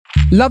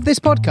Love this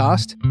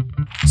podcast?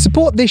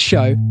 Support this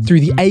show through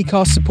the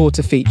Acast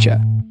supporter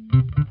feature.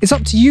 It's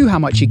up to you how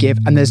much you give,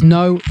 and there's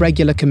no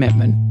regular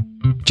commitment.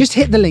 Just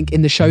hit the link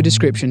in the show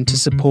description to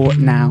support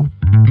now.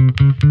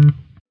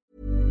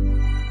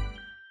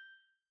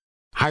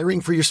 Hiring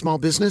for your small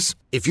business?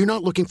 If you're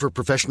not looking for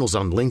professionals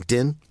on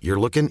LinkedIn, you're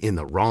looking in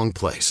the wrong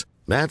place.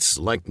 That's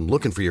like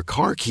looking for your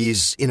car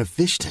keys in a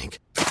fish tank.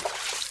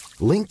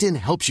 LinkedIn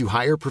helps you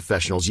hire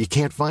professionals you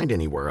can't find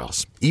anywhere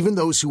else, even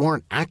those who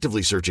aren't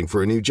actively searching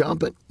for a new job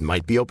but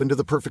might be open to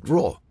the perfect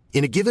role.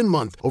 In a given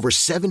month, over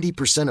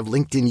 70% of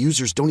LinkedIn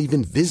users don't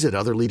even visit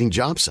other leading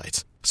job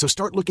sites. So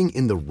start looking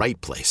in the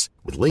right place.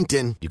 With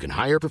LinkedIn, you can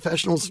hire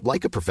professionals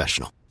like a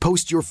professional.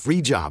 Post your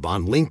free job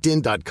on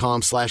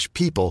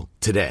linkedin.com/people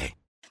today.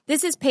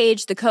 This is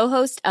Paige, the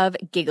co-host of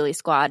Giggly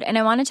Squad, and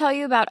I want to tell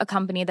you about a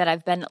company that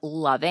I've been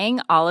loving,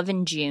 Olive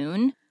 &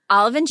 June.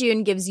 Olive &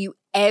 June gives you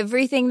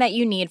everything that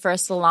you need for a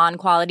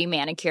salon-quality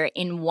manicure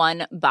in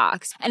one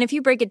box. And if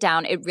you break it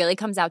down, it really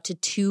comes out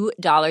to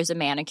 $2 a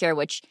manicure,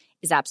 which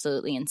is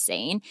absolutely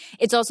insane.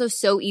 It's also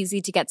so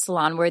easy to get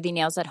salon-worthy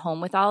nails at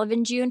home with Olive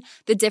 & June.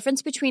 The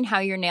difference between how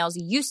your nails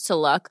used to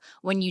look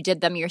when you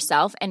did them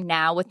yourself and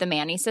now with the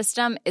Mani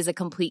system is a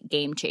complete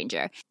game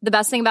changer. The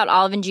best thing about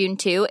Olive & June,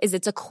 too, is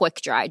it's a quick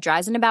dry.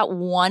 Dries in about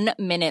 1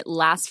 minute,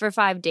 lasts for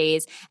 5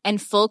 days,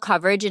 and full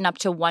coverage in up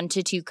to 1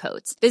 to 2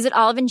 coats. Visit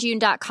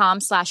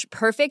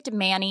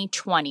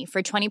oliveandjune.com/perfectmani20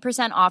 for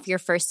 20% off your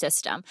first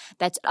system.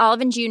 That's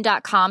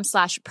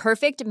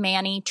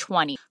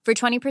oliveandjune.com/perfectmani20 for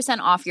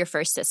 20% off your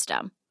first system.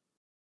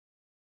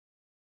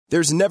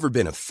 There's never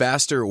been a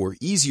faster or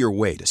easier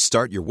way to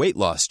start your weight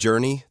loss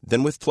journey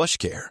than with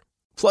PlushCare.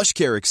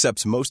 PlushCare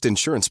accepts most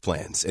insurance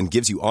plans and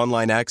gives you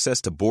online access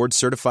to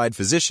board-certified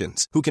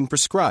physicians who can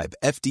prescribe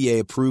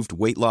FDA-approved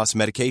weight loss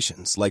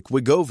medications like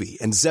Wegovy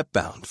and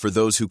Zepbound for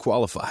those who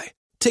qualify.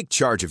 Take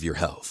charge of your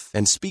health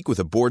and speak with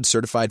a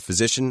board-certified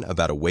physician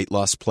about a weight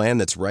loss plan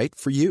that's right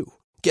for you.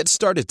 Get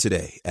started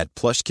today at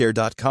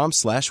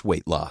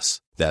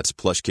plushcare.com/weight-loss. That's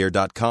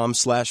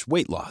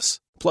plushcare.com/weight-loss.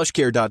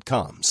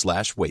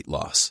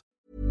 plushcare.com/weight-loss.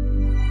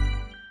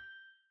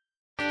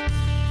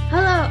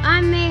 Hello,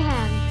 I'm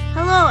Mayhem.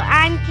 Hello,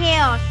 I'm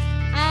Chaos.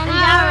 And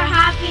our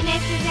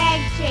happiness is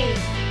egg-shaped.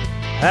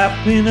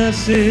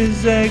 Happiness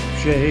is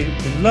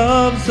egg-shaped and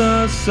love's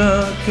a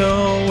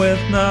circle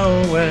with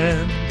no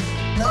end.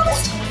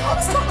 I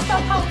was talking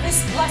about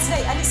this last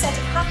night and he said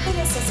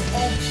happiness is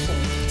egg-shaped.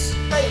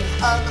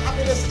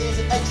 Happiness is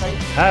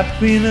egg-shaped.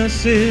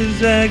 Happiness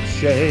is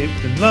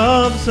egg-shaped and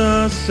love's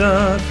a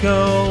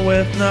circle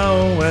with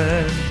no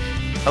end.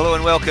 Hello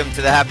and welcome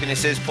to the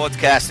Happiness Is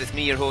podcast with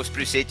me, your host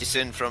Bruce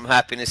Aitchison from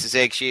Happiness Is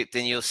Egg-Shaped,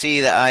 and you'll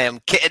see that I am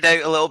kitted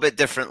out a little bit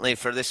differently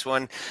for this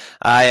one.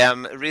 I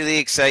am really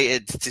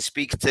excited to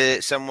speak to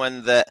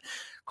someone that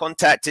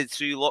contacted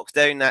through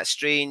lockdown, that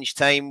strange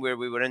time where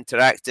we were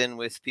interacting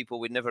with people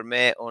we'd never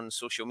met on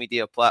social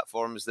media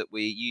platforms that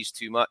we use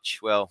too much.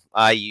 Well,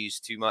 I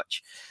use too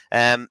much.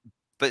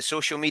 But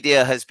social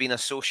media has been a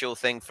social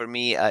thing for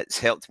me. It's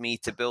helped me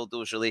to build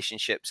those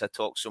relationships I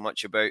talk so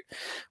much about.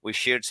 We've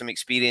shared some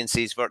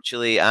experiences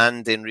virtually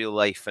and in real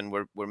life, and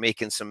we're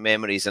making some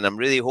memories. And I'm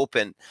really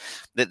hoping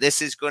that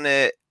this is going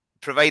to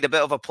provide a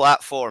bit of a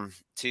platform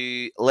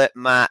to let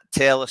Matt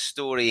tell a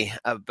story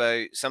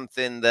about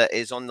something that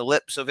is on the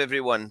lips of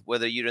everyone,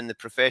 whether you're in the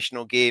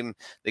professional game,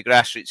 the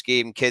grassroots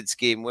game, kids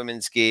game,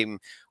 women's game,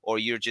 or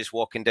you're just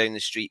walking down the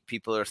street.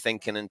 People are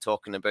thinking and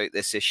talking about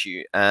this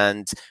issue.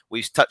 And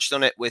we've touched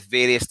on it with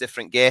various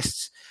different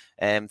guests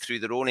through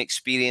their own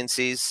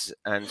experiences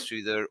and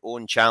through their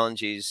own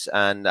challenges.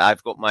 And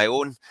I've got my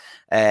own.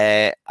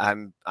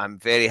 I'm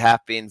very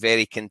happy and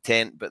very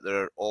content, but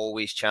there are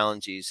always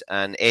challenges,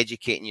 and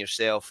educating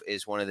yourself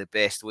is one of the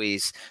best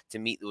ways to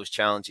meet those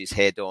challenges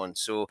head on.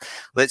 So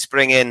let's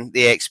bring in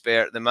the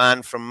expert, the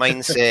man from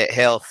Mindset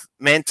Health,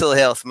 Mental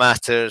Health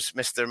Matters,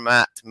 Mr.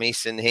 Matt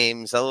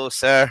Mason-Hames. Hello,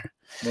 sir.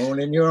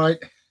 Morning, you all right?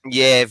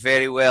 Yeah,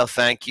 very well,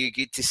 thank you.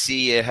 Good to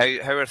see you.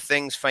 How are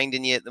things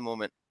finding you at the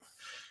moment?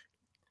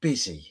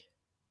 Busy,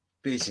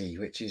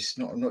 which is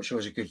I'm not sure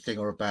is a good thing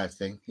or a bad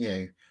thing,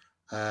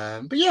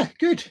 but yeah,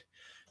 good.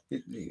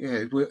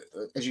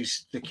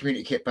 The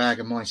community kit bag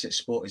and Mindset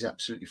Sport is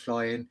absolutely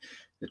flying.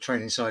 The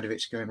training side of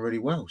it's going really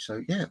well.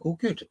 So yeah, all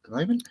good at the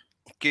moment.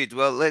 Good.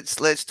 Well,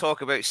 let's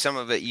talk about some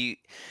of it.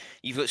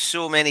 You've got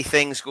so many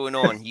things going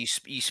on. You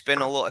spin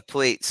a lot of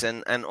plates,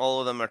 and all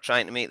of them are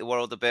trying to make the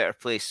world a better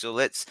place. So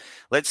let's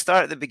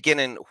start at the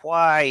beginning.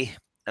 Why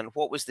and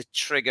what was the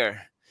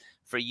trigger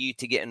for you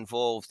to get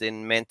involved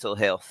in mental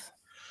health?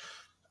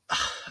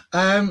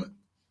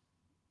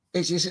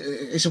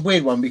 It's a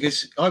weird one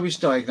because I was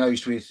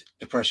diagnosed with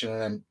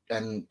depression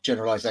and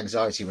generalized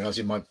anxiety when I was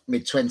in my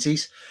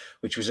mid-20s,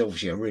 which was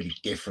obviously a really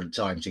different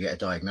time to get a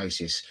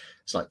diagnosis.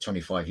 It's like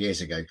 25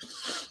 years ago.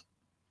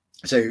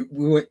 So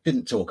we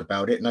didn't talk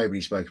about it.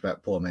 Nobody spoke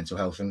about poor mental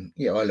health. And,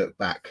 I look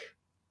back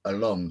a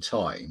long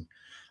time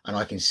and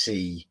I can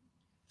see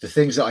the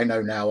things that I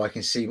know now, I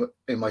can see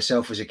in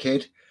myself as a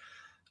kid.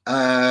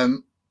 But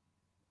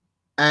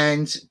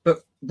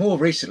more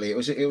recently,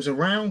 it was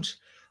around,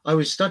 I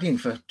was studying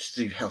to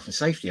do health and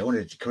safety. I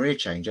wanted a career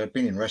change. I'd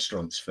been in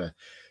restaurants for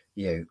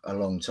a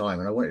long time,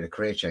 and I wanted a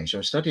career change. So I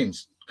was studying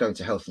going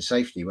to health and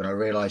safety when I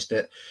realised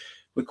that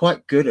we're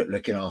quite good at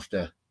looking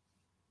after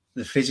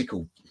the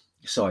physical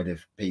side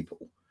of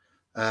people,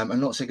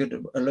 and not so good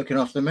at looking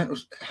after the mental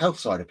health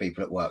side of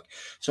people at work.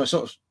 So I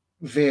sort of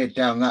veered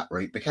down that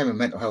route, became a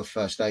mental health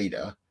first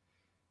aider,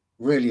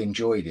 really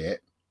enjoyed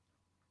it.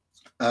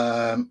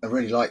 I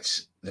really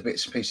liked the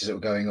bits and pieces that were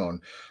going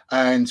on.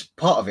 And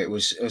part of it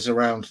was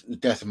around the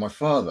death of my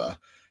father,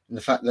 and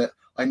the fact that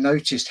I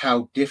noticed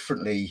how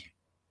differently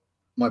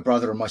my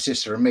brother and my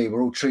sister and me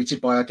were all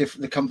treated by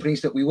the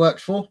companies that we worked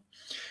for,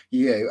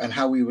 and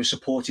how we were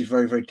supported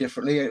very, very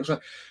differently. And it was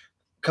like,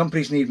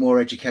 companies need more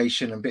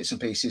education and bits and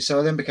pieces. So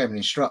I then became an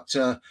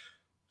instructor.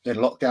 Then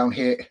lockdown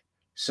hit,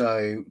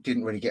 so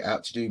didn't really get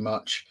out to do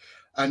much.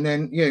 And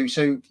then,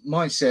 so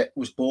Mindset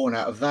was born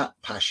out of that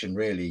passion,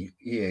 really,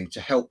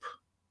 to help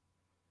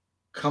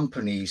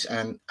companies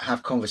and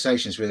have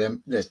conversations with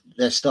them,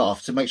 their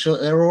staff, to make sure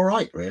that they're all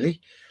right,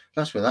 really.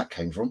 That's where that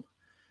came from.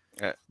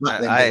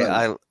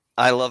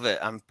 I love it.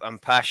 I'm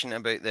passionate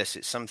about this.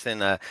 It's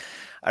something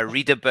I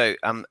read about.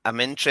 I'm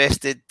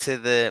interested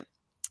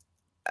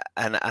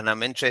and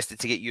I'm interested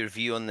to get your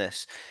view on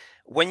this.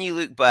 When you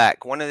look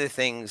back, one of the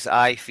things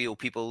I feel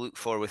people look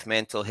for with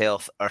mental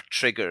health are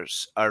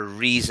triggers, are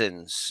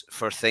reasons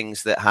for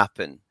things that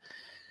happen.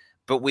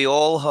 But we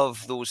all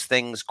have those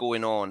things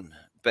going on,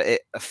 but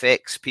it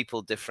affects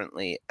people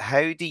differently.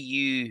 How do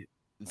you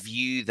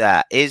view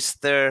that? Is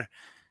there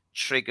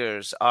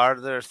triggers? Are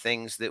there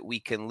things that we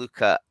can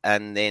look at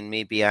and then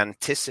maybe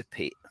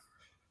anticipate?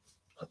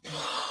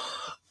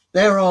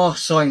 There are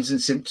signs and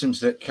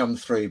symptoms that come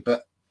through,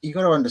 but you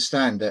got to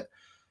understand that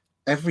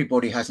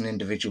everybody has an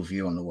individual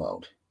view on the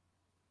world.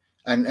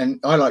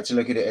 And I like to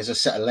look at it as a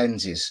set of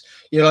lenses.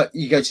 You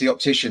go to the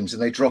opticians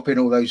and they drop in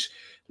all those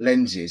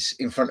lenses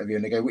in front of you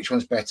and they go, which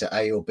one's better,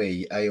 A or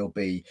B,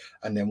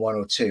 and then 1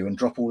 or 2, and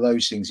drop all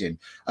those things in.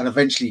 And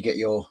eventually you get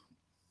your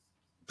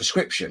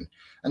prescription.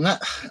 And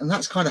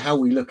that's kind of how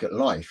we look at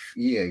life.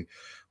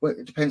 Well,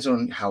 it depends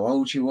on how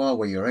old you are,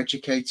 where you're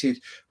educated,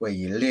 where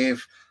you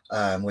live,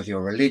 whether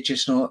you're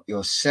religious or not,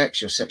 your sex,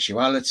 your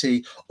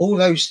sexuality, all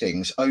those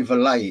things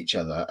overlay each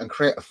other and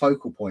create a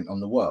focal point on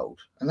the world.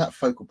 And that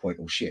focal point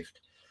will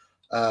shift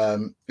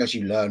as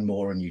you learn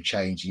more and you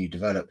change and you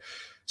develop.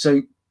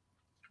 So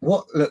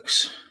what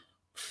looks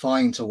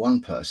fine to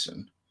one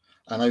person,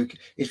 I know,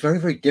 it's very,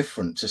 very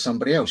different to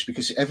somebody else,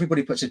 because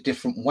everybody puts a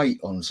different weight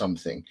on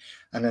something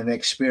and an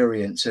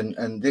experience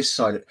and this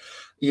side,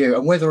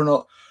 and whether or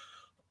not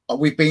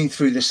we've been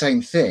through the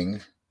same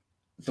thing,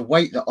 the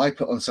weight that I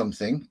put on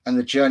something and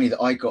the journey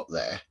that I got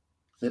there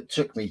that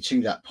took me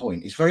to that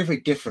point is very, very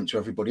different to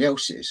everybody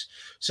else's.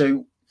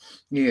 So,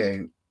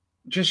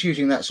 just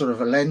using that sort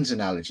of a lens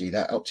analogy,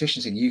 that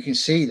optician thing, you can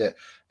see that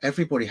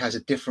everybody has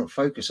a different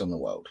focus on the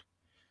world.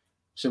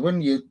 So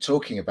when you're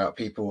talking about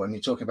people and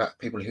you're talking about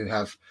people who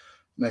have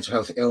mental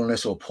health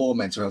illness or poor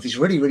mental health, it's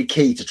really, really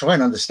key to try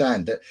and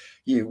understand that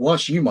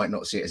whilst you might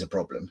not see it as a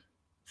problem,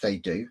 they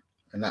do.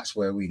 And that's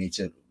where we need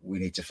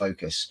to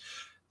focus.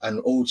 And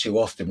all too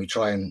often we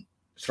try and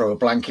throw a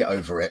blanket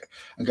over it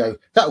and go,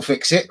 that'll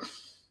fix it.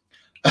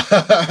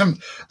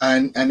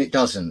 and it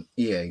doesn't.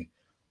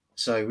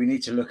 So we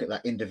need to look at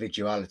that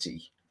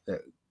individuality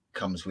that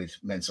comes with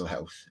mental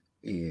health.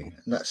 And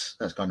that's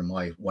kind of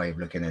my way of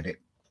looking at it.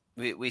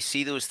 We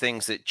see those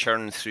things that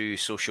churn through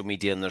social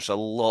media, and there's a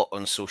lot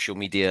on social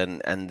media,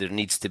 and there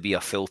needs to be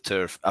a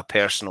filter, a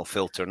personal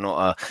filter,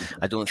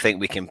 I don't think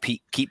we can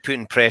keep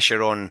putting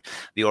pressure on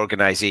the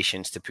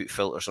organizations to put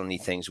filters on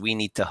these things. We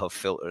need to have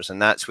filters,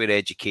 and that's where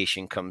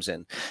education comes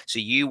in. So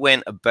you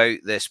went about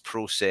this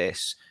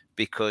process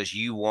because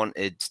you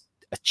wanted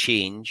a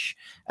change,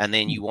 and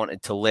then you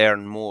wanted to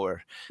learn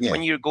more.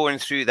 When you're going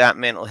through that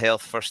mental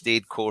health first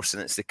aid course,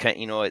 and it's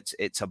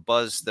it's a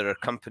buzz, there are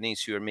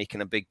companies who are making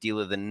a big deal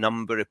of the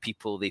number of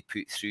people they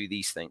put through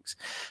these things.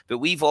 But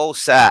we've all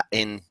sat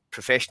in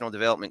professional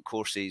development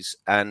courses,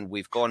 and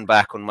we've gone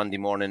back on Monday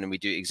morning and we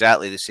do it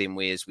exactly the same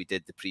way as we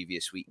did the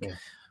previous week.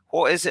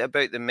 What is it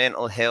about the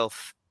mental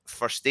health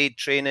first aid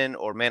training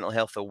or mental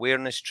health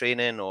awareness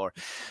training, or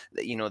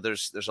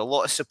there's a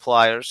lot of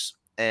suppliers?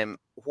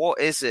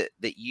 What is it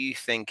that you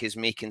think is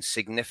making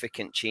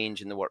significant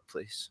change in the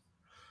workplace?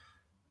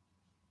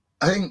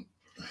 I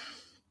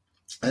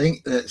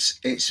think that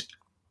it's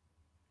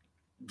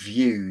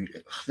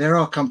viewed. There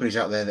are companies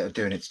out there that are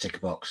doing it to tick a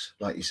box,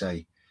 like you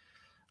say.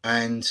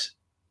 And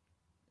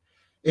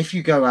if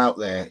you go out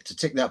there to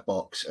tick that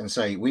box and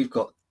say, we've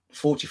got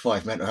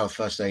 45 mental health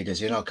first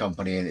aiders in our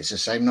company and it's the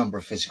same number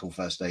of physical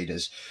first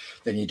aiders,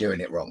 then you're doing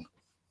it wrong.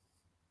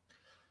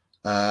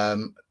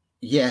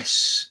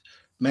 Yes,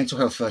 mental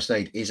health first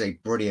aid is a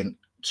brilliant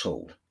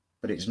tool,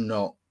 but it's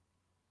not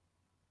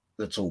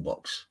the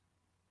toolbox.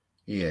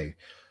 You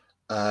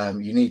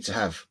need to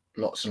have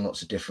lots and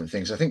lots of different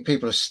things. I think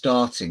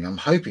I'm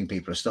hoping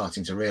people are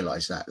starting to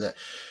realize that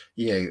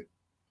you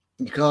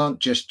can't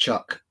just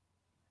chuck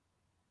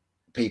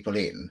people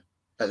in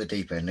at the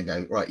deep end and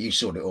go, right, you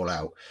sort it all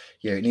out.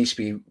 It needs to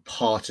be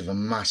part of a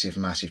massive,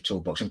 massive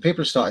toolbox. And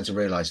people are starting to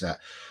realize that.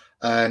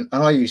 And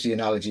I used the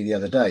analogy the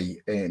other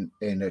day in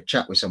a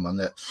chat with someone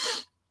that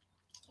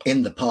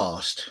in the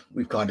past,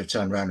 we've kind of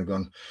turned around and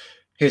gone,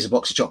 here's a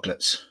box of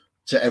chocolates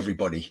to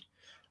everybody.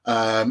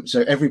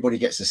 So everybody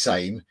gets the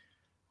same.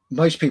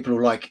 Most people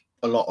will like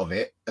a lot of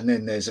it. And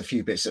then there's a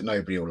few bits that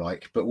nobody will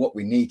like. But what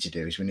we need to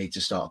do is we need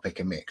to start a pick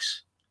and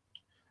mix.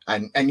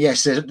 And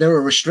yes, there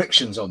are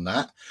restrictions on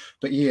that.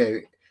 But,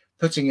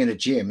 putting in a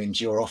gym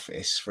into your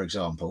office, for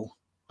example,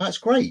 that's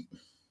great.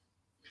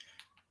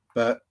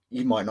 But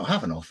you might not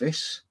have an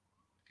office.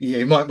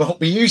 You might not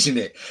be using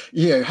it.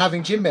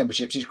 Having gym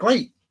memberships is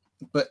great.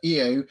 But,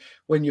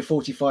 when you're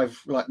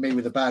 45 like me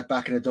with a bad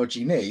back and a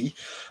dodgy knee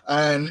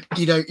and,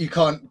 you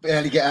can't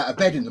barely get out of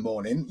bed in the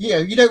morning,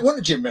 you don't want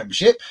a gym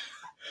membership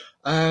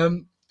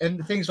and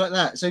things like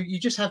that. So you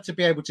just have to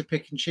be able to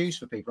pick and choose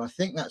for people. I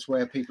think that's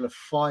where people are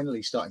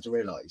finally starting to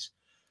realise.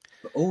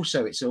 But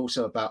also, it's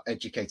also about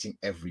educating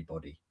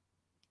everybody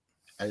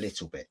a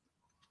little bit,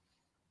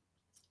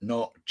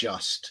 not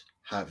just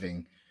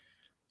having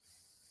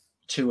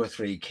 2 or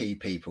 3 key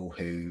people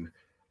who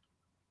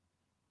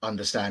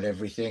understand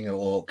everything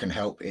or can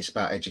help. It's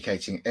about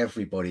educating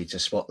everybody to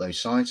spot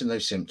those signs and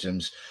those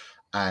symptoms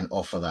and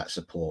offer that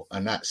support.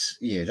 And that's,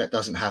 that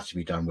doesn't have to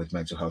be done with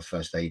mental health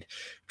first aid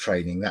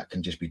training. That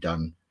can just be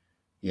done,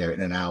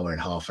 in an hour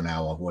and half an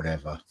hour,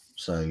 whatever.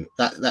 So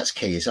that's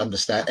key, is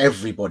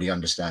everybody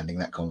understanding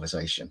that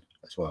conversation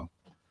as well.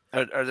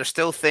 Are there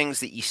still things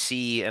that you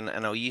see, and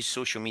I'll use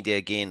social media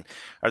again,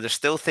 are there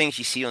still things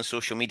you see on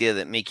social media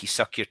that make you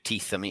suck your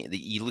teeth? I mean,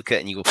 that you look at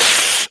it and you go,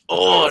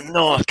 oh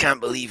no, I can't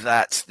believe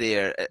that's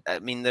there. I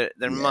mean,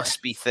 there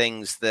must be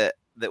things that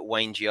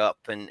wind you up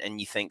and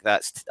you think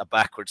that's a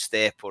backward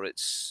step or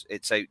it's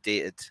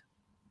outdated.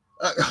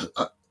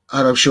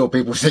 And I'm sure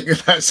people think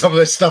about some of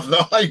the stuff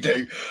that I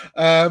do.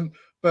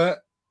 But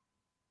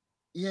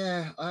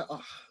yeah,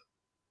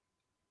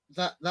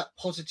 that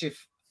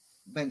positive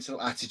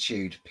mental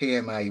attitude,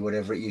 PMA,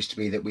 whatever it used to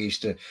be that we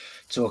used to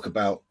talk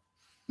about,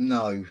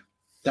 no,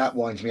 that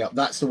winds me up.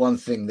 That's the one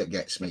thing that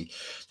gets me.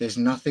 There's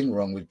nothing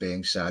wrong with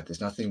being sad.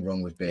 There's nothing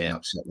wrong with being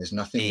upset. There's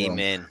nothing wrong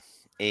with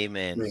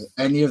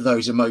any of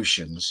those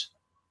emotions.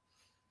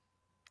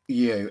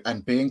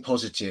 And being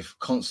positive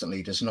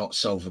constantly does not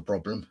solve a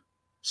problem.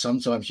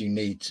 Sometimes you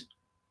need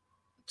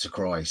to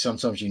cry.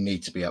 Sometimes you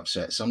need to be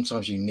upset.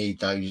 Sometimes you need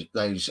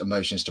those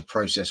emotions to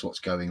process what's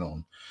going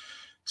on.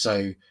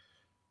 So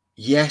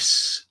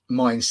yes,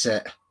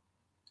 mindset,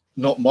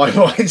 not my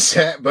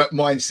mindset, but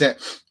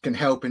mindset can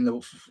help in the,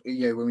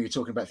 when you're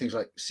talking about things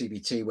like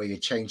CBT, where you're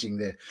changing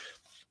the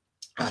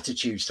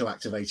attitudes to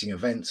activating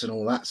events and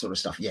all that sort of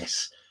stuff.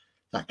 Yes,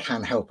 that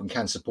can help and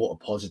can support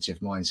a positive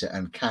mindset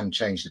and can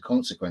change the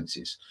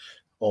consequences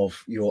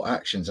of your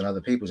actions and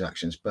other people's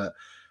actions. But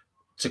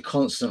to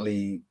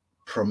constantly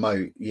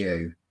promote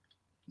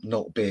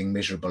not being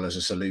miserable as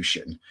a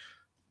solution,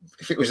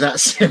 if it was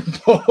that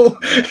simple,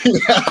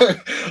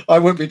 I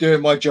wouldn't be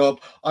doing my job.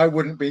 I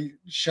wouldn't be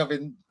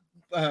shoving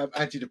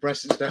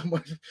antidepressants down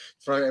my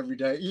throat every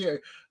day.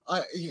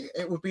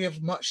 It would be a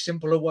much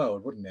simpler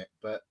world, wouldn't it?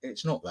 But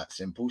it's not that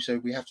simple, so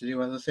we have to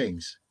do other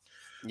things.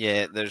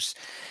 Yeah, there's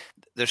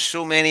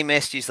so many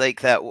messages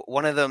like that.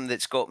 One of them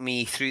that's got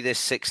me through this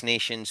Six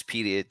Nations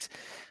period,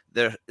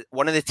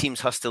 one of the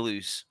teams has to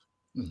lose.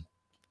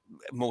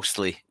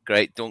 Mostly,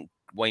 right? Don't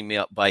wind me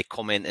up by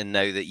commenting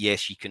now that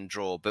yes, you can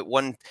draw, but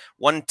one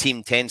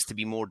team tends to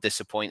be more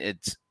disappointed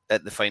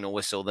at the final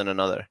whistle than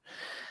another,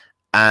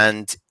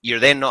 and you're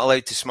then not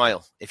allowed to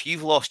smile. If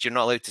you've lost, you're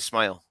not allowed to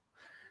smile,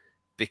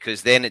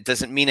 because then it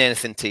doesn't mean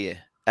anything to you,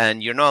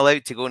 and you're not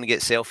allowed to go and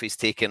get selfies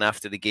taken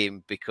after the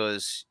game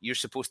because you're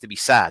supposed to be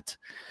sad.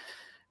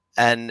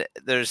 And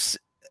there's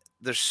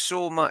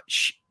so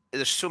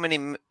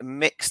many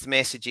mixed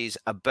messages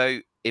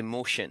about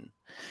emotion.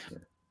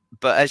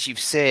 But as you've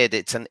said,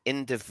 it's an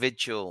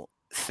individual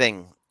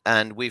thing,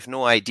 and we've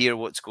no idea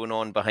what's going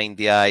on behind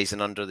the eyes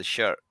and under the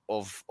shirt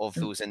of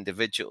those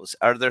individuals.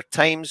 Are there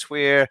times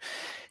where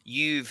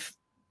you've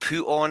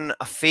put on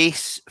a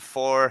face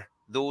for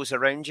those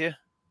around you?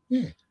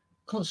 Yeah,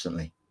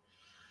 constantly.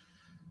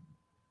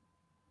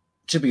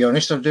 To be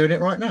honest, I'm doing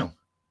it right now.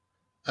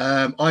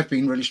 I've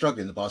been really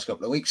struggling the past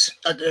couple of weeks.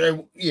 I don't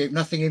know,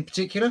 nothing in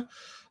particular.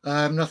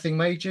 Nothing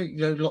major,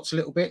 lots of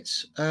little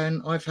bits,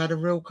 and I've had a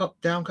real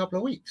down couple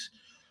of weeks.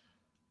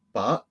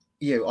 But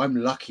I'm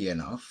lucky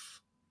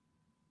enough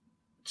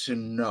to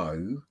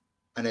know,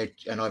 and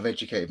I've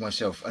educated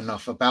myself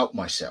enough about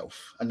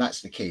myself, and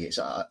that's the key.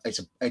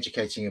 It's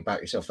educating about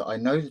yourself, that I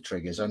know the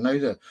triggers, I know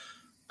the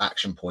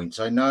action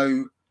points, I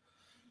know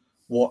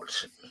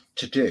what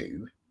to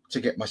do to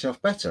get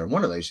myself better. And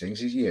one of those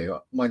things is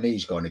my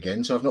knee's gone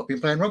again, so I've not been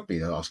playing rugby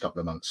the last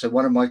couple of months. So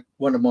one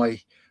of my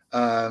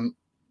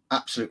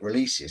absolute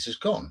releases has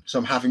gone, so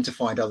I'm having to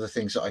find other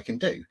things that I can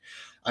do,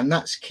 and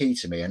that's key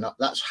to me. And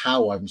that's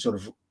how I'm sort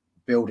of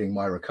building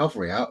my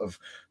recovery out of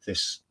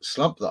this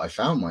slump that I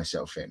found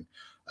myself in,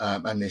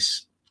 and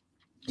this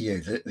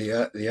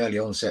the early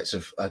onsets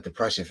of a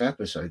depressive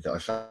episode that I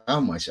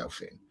found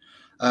myself in,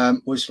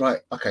 was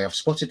like, okay, I've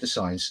spotted the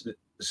signs. The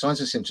signs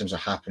and symptoms are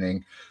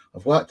happening.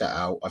 I've worked that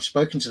out. I've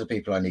spoken to the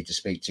people I need to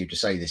speak to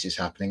say this is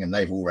happening, and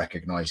they've all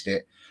recognized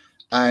it.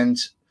 And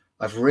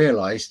I've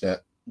realized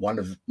that one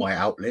of my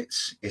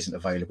outlets isn't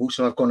available.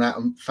 So I've gone out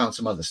and found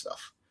some other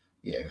stuff.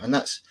 And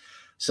that's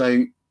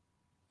so,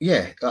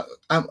 I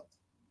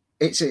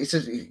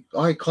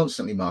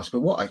constantly mask, but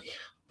what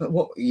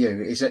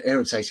is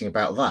irritating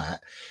about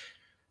that,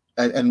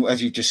 and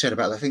as you just said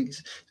about the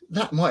things,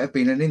 that might have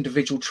been an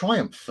individual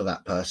triumph for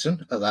that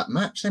person at that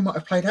match. They might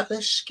have played out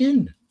their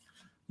skin.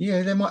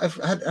 They might have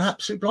had an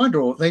absolute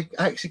blinder, or they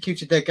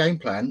executed their game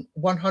plan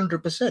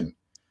 100%.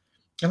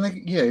 And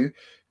they,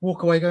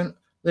 walk away going,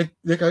 they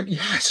go,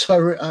 yes,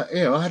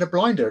 I had a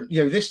blinder.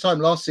 This time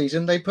last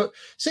season they put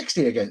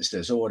 60 against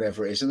us or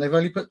whatever it is, and they've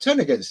only put 10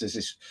 against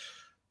us.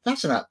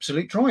 That's an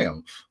absolute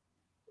triumph.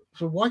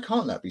 So why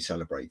can't that be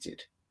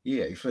celebrated?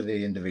 For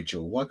the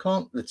individual. Why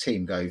can't the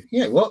team go,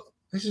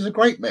 this is a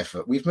great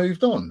effort. We've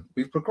moved on.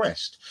 We've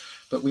progressed.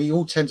 But we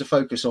all tend to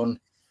focus on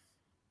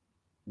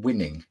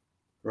winning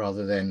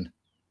rather than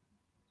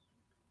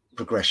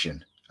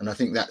progression. And I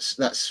think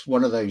that's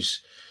one of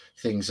those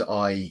things that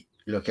I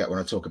look at when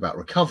I talk about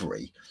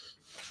recovery.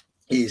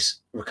 Is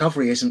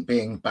recovery isn't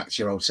being back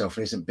to your old self.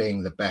 It isn't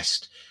being the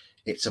best.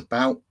 It's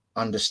about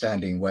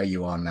understanding where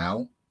you are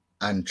now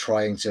and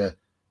trying to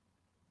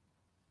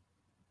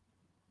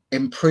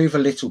improve a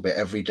little bit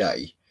every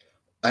day.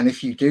 And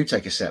if you do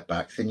take a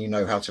setback, then you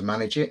know how to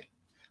manage it.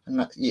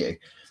 And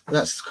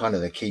that's kind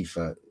of the key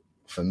for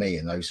me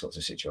in those sorts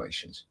of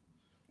situations.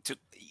 So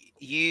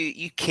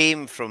you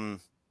came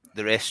from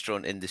the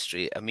restaurant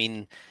industry. I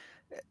mean,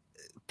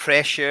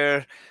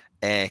 pressure,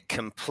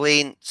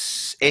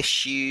 complaints,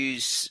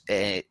 issues,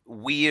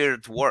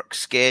 weird work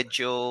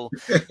schedule,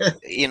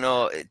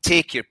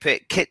 take your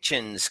pick.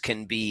 Kitchens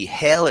can be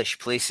hellish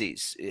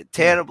places,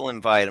 terrible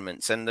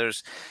environments. And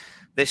there's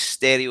this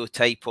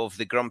stereotype of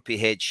the grumpy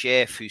head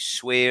chef who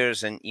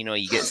swears, and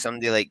you get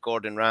somebody like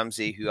Gordon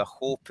Ramsay, who I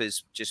hope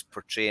is just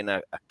portraying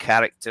a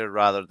character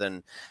rather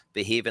than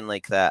behaving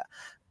like that.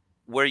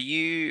 Were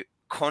you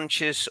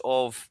conscious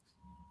of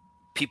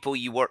people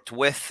you worked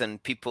with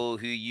and people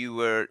who you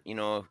were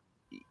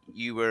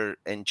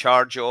in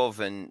charge of,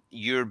 and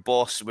your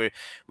boss? Were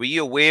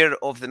you aware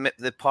of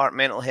the part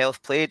mental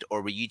health played,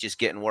 or were you just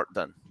getting work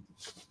done?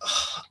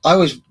 I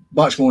was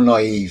much more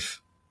naive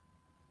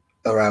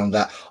around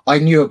that. I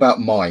knew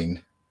about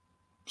mine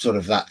sort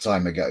of that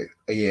time ago.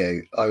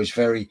 I was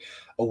very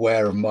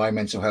aware of my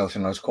mental health,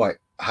 and I was quite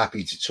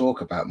happy to talk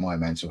about my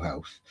mental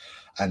health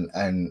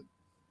and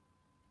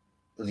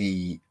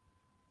the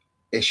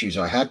issues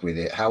I had with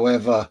it.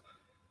 However,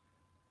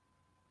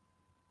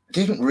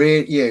 didn't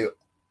really,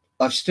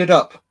 I've stood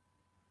up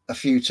a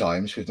few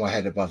times with my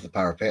head above the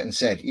parapet and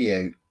said,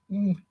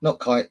 not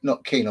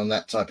keen on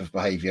that type of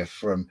behavior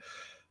from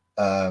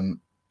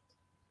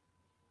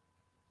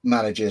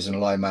managers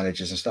and line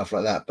managers and stuff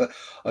like that. But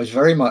I was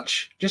very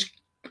much just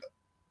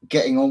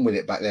getting on with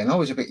it back then. I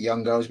was a bit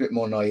younger, I was a bit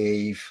more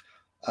naive,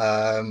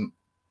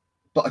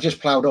 but I just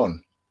ploughed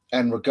on.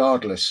 And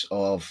regardless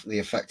of the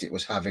effect it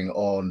was having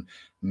on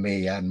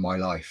me and my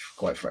life,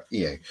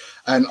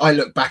 and I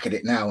look back at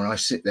it now and I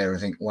sit there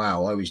and think,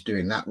 wow, I was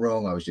doing that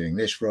wrong, I was doing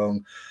this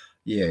wrong.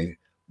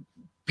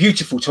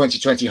 Beautiful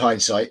 2020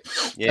 hindsight.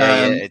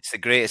 It's the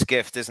greatest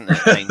gift, isn't it?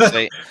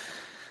 Hindsight.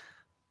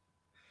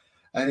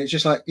 And it's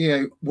just like,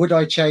 would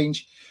I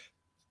change?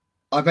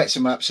 I met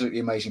some absolutely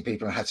amazing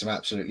people and had some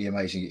absolutely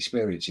amazing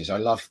experiences. I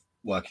love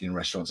working in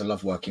restaurants. I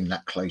love working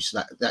that close,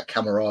 that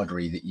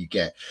camaraderie that you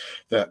get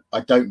that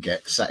I don't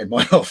get sat in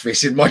my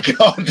office in my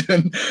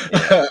garden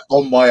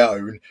on my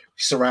own,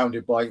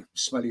 surrounded by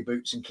smelly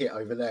boots and kit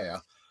over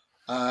there.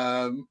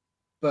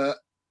 But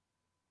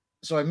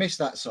so I miss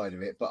that side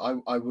of it, but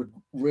I would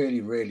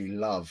really, really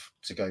love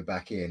to go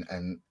back in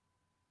and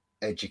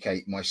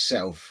educate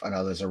myself and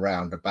others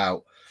around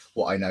about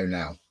what I know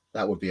now.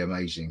 That would be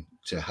amazing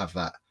to have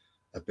that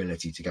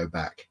ability to go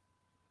back.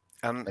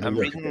 I'm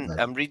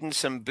reading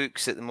some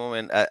books at the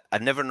moment. I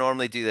never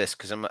normally do this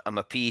because I'm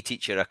a PE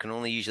teacher. I can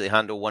only usually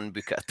handle one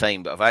book at a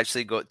time, but I've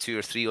actually got 2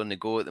 or 3 on the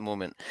go at the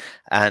moment.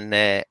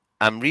 And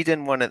I'm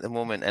reading one at the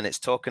moment, and it's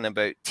talking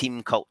about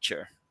team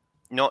culture.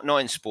 Not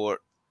in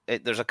sport.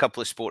 There's a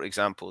couple of sport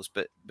examples,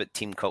 but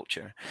team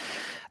culture.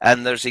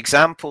 And there's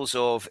examples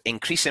of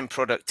increasing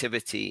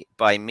productivity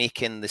by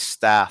making the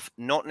staff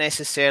not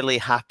necessarily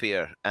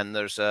happier. And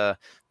there's a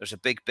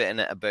big bit in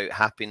it about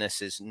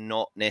happiness is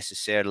not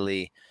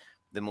necessarily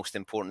the most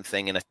important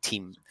thing in a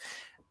team.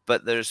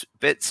 But there's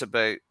bits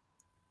about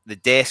the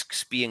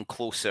desks being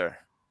closer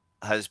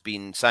has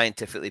been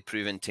scientifically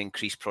proven to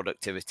increase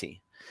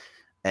productivity.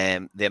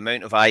 The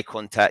amount of eye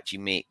contact you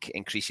make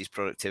increases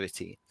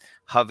productivity.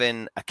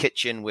 Having a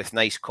kitchen with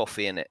nice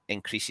coffee in it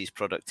increases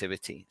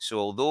productivity. So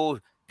although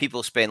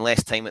people spend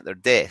less time at their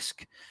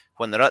desk,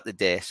 when they're at the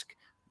desk,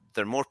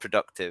 they're more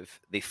productive,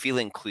 they feel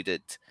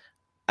included,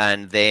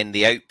 and then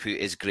the output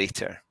is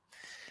greater.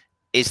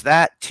 Is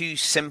that too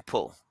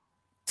simple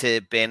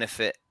to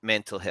benefit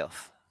mental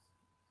health?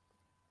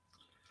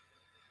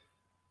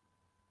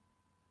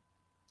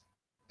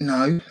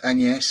 No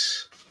and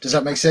yes. Does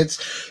that make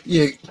sense?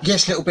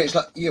 Yes, little bits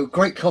like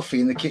great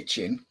coffee in the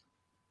kitchen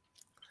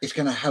is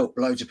going to help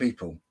loads of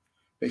people.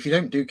 But if you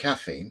don't do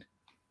caffeine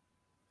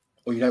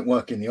or you don't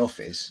work in the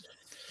office,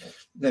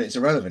 then it's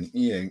irrelevant.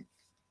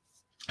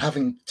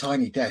 Having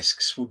tiny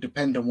desks will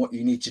depend on what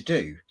you need to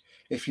do.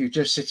 If you're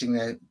just sitting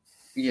there,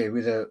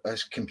 with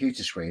a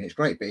computer screen, it's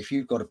great. But if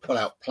you've got to pull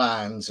out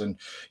plans and,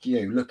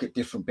 look at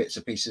different bits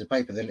of pieces of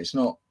paper, then it's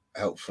not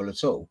helpful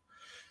at all.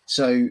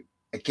 So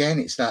again,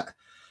 it's that,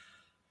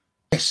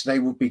 yes, they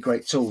would be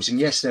great tools. And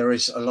yes, there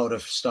is a lot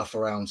of stuff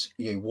around,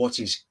 what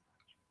is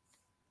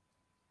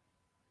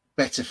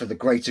better for the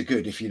greater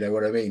good, if you know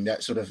what I mean,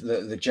 that sort of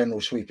the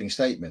general sweeping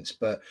statements,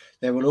 but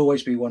there will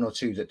always be one or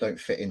two that don't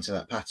fit into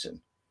that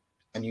pattern,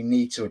 and you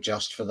need to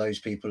adjust for those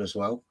people as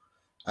well.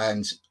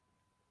 And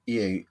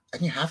you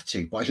have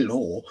to by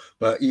law,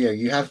 but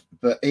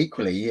but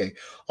equally,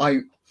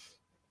 I've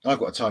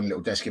got a tiny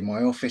little desk in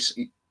my office,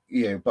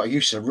 but I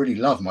used to really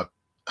love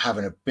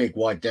having a big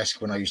wide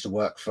desk when I used to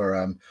work for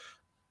a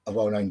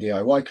well-known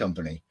DIY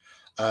company.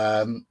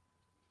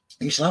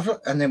 I used to love it,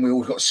 and then we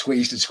all got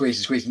squeezed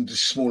into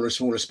smaller and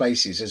smaller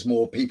spaces as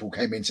more people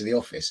came into the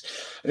office.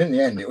 And in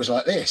the end, it was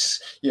like this.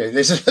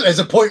 There's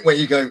a point where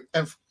you go,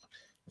 in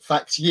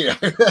fact, you're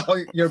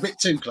a bit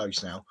too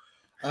close now.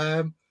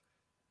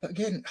 But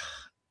again,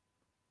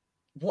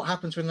 what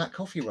happens when that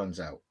coffee runs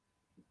out?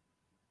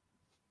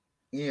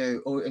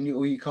 Or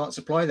you can't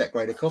supply that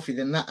grade of coffee,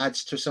 then that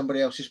adds to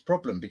somebody else's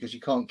problem because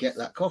you can't get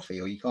that coffee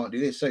or you can't do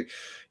this. So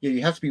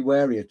you have to be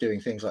wary of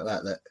doing things like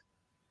that. That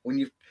when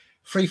you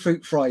Free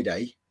Fruit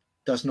Friday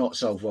does not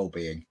solve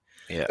well-being.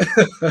 Yeah.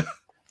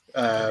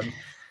 But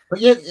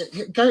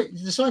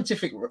the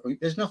scientific,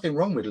 there's nothing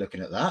wrong with looking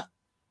at that,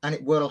 and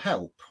it will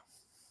help.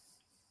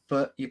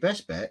 But your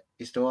best bet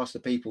is to ask the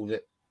people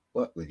that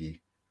work with you,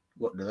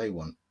 what do they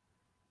want?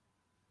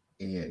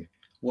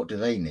 What do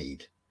they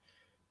need?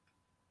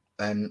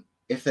 And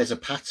if there's a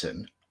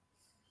pattern,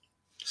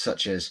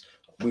 such as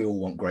we all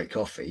want great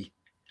coffee,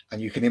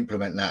 and you can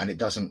implement that and it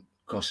doesn't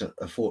cost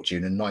a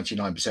fortune and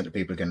 99% of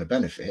people are going to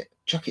benefit,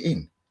 chuck it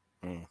in.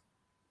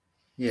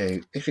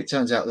 If it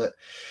turns out that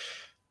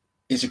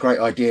it's a great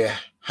idea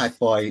had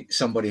by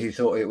somebody who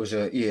thought it was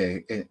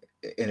in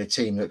a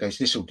team that goes,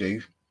 this will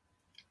do,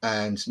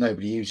 and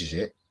nobody uses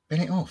it,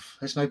 bin it off.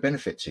 There's no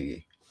benefit to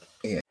you.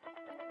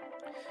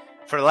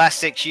 For the last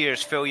 6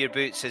 years, Fill Your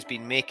Boots has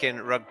been making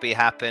rugby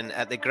happen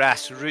at the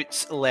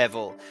grassroots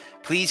level.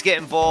 Please get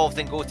involved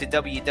and go to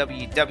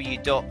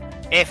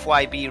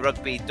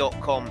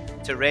www.fybrugby.com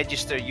to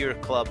register your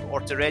club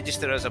or to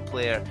register as a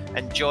player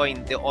and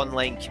join the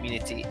online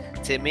community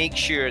to make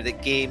sure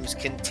that games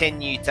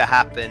continue to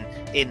happen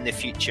in the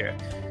future.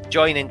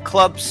 Join in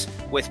clubs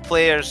with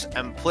players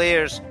and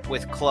players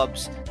with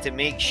clubs to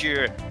make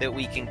sure that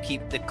we can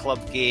keep the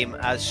club game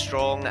as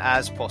strong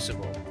as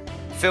possible.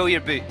 Fill Your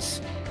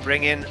Boots.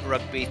 Bringing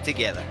rugby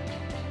together.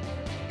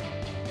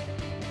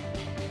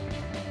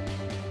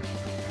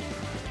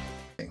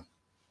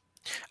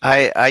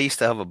 I used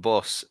to have a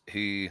boss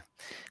who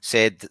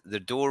said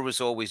the door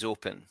was always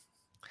open.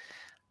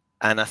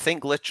 And I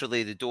think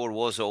literally the door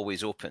was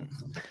always open.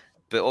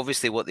 But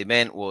obviously what they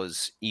meant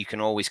was you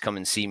can always come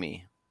and see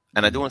me.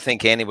 And I don't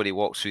think anybody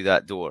walks through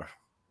that door.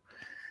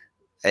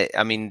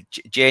 I mean,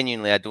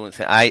 genuinely, I don't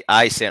think,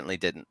 I certainly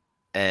didn't.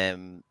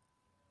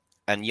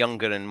 And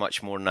younger and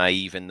much more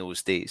naive in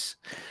those days.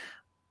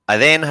 I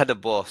then had a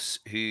boss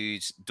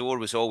whose door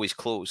was always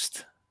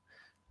closed.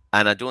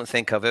 And I don't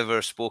think I've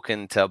ever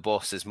spoken to a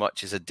boss as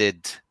much as I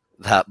did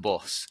that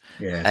boss.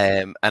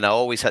 Yeah. And I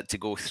always had to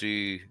go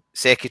through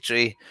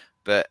secretary,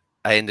 but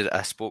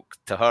I spoke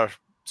to her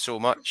so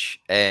much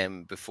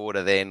before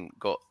I then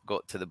got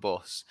to the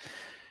boss.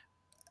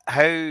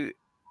 How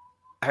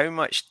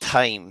much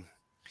time,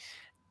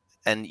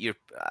 and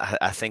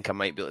I think I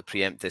might be able to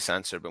preempt this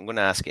answer, but I'm going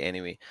to ask it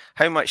anyway.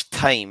 How much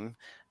time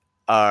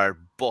are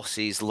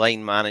bosses,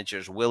 line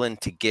managers willing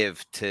to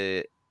give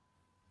to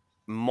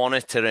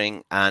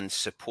monitoring and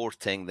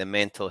supporting the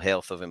mental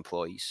health of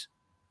employees?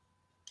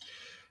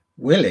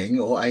 Willing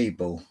or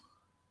able?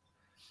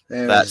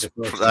 That's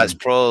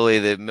probably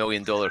the $1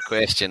 million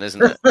question,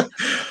 isn't it?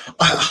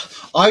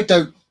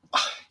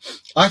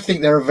 I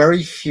think there are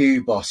very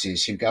few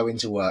bosses who go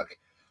into work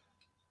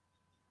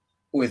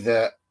with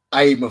the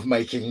aim of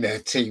making their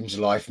team's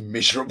life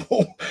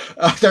miserable.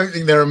 I don't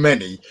think there are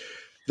many.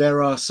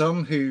 There are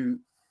some who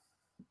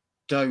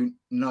don't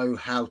know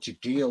how to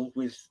deal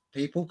with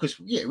people because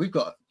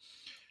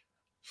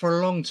for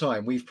a long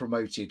time we've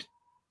promoted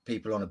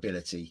people on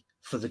ability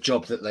for the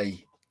job that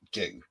they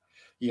do,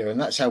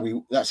 and that's how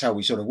we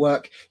sort of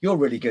work. You're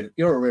really good.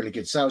 You're a really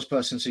good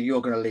salesperson, so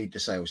you're going to lead the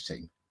sales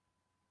team,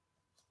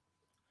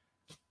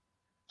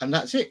 and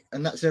that's it.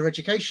 And that's their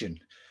education.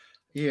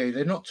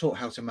 They're not taught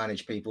how to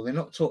manage people. They're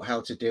not taught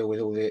how to deal with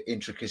all the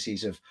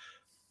intricacies of,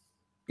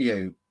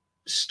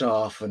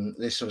 staff and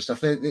this sort of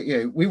stuff.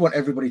 We want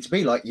everybody to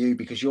be like you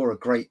because you're a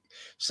great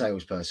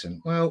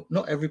salesperson. Well,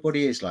 not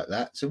everybody is like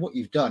that. So what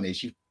you've done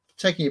is you've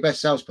taken your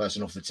best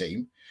salesperson off the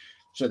team,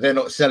 so they're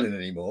not selling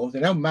anymore.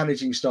 They're now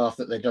managing staff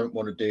that they don't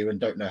want to do and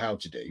don't know how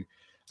to do,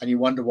 and you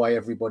wonder why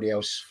everybody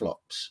else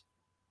flops.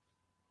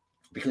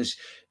 Because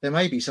there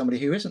may be somebody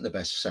who isn't the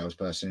best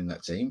salesperson in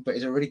that team, but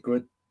is a really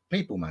good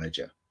people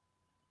manager.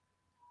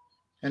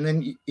 And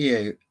then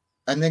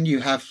you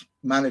have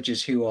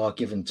managers who are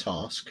given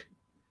task,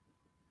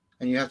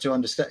 and you have to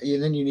understand.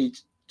 And then you need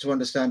to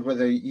understand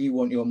whether you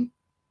want your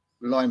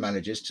line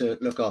managers to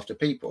look after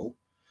people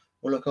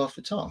or look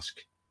after task.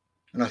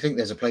 And I think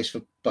there's a place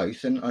for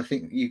both, and I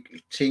think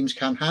teams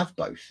can have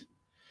both.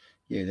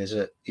 There's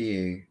a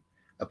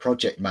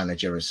project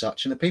manager as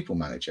such and a people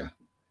manager.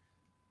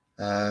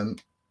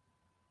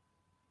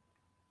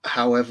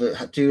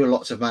 However, do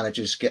lots of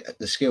managers get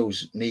the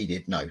skills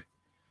needed? No.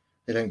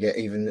 They don't get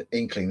even the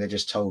inkling. They're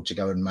just told to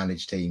go and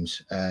manage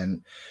teams.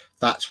 And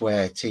that's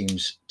where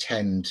teams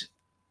tend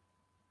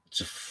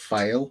to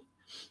fail,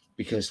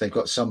 because they've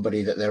got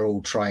somebody that they're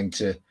all trying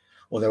to,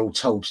 or they're all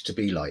told to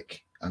be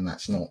like. And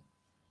that's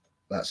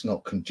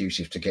not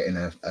conducive to getting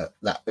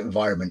that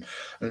environment.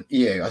 And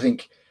I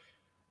think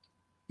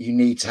you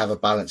need to have a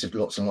balance of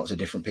lots and lots of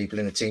different people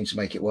in a team to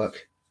make it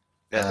work.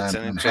 Yeah, that's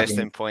an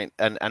interesting point.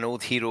 And an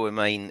old hero of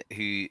mine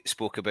who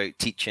spoke about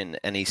teaching,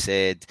 and he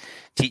said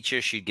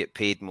teachers should get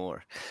paid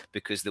more,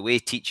 because the way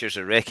teachers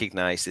are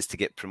recognised is to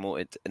get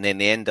promoted, and then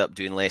they end up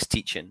doing less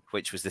teaching,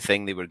 which was the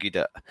thing they were good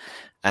at,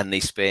 and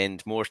they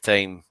spend more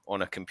time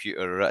on a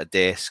computer or at a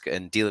desk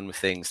and dealing with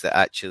things that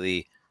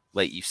actually,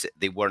 like you said,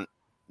 they weren't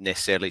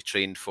necessarily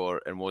trained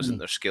for and wasn't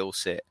their skill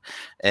set.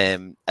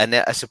 And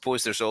I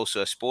suppose there's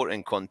also a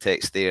sporting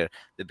context there.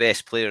 The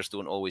best players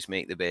don't always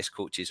make the best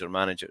coaches or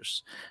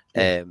managers.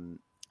 And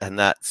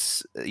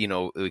that's,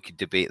 we could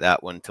debate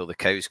that one till the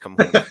cows come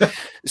home.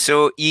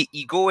 So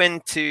you go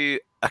into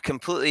a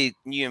completely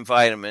new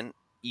environment.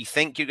 You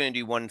think you're going to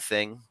do one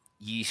thing.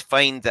 You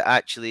find that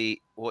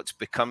actually what's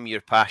become your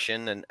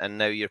passion and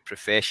now your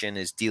profession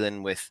is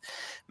dealing with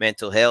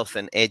mental health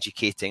and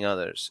educating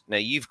others. Now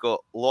you've got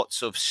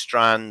lots of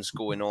strands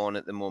going on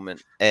at the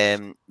moment.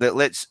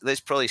 Let's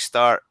probably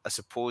start, I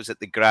suppose, at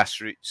the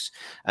grassroots,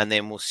 and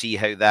then we'll see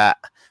how that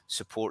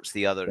supports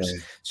the others.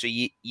 Right. So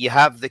you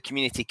have the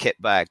community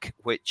kit bag,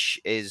 which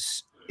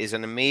is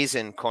an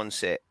amazing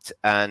concept,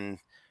 and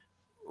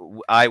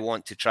I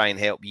want to try and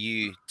help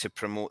you to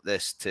promote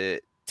this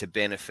to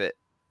benefit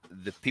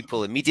the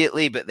people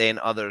immediately, but then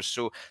others.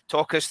 So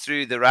talk us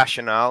through the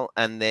rationale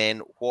and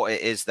then what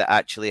it is that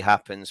actually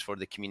happens for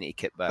the community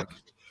kit bag.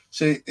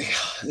 So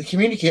the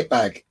community kit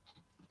bag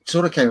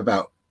sort of came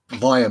about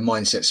via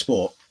Mindset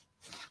Sport,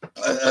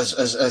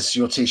 as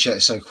your t-shirt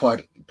is so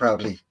quite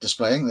proudly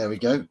displaying. There we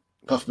go.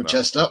 Puff my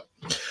chest up.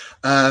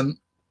 So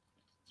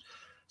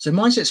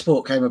Mindset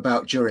Sport came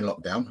about during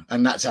lockdown,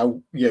 and that's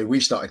how we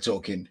started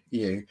talking.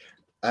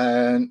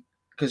 And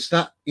because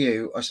that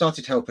I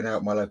started helping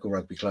out my local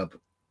rugby club.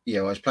 I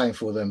was playing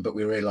for them, but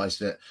we realised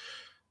that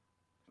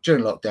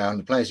during lockdown,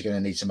 the players are going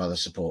to need some other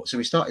support. So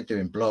we started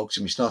doing blogs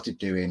and we started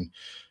doing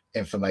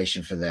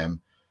information for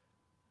them.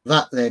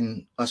 That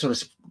then I sort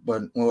of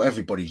went, well,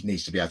 everybody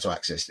needs to be able to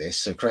access this.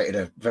 So created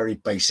a very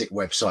basic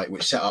website,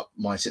 which set up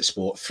Mindset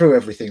Sport, threw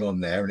everything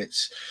on there, and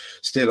it's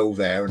still all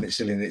there and it's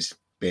still in its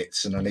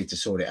bits. And I need to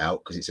sort it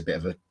out because it's a bit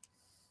of an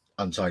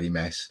untidy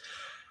mess.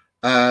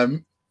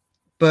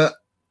 But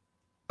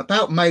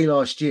about May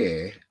last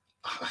year,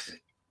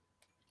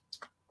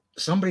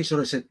 somebody sort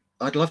of said,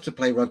 I'd love to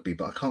play rugby,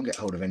 but I can't get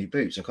hold of any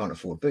boots. I can't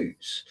afford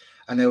boots.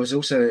 And there was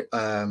also,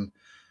 I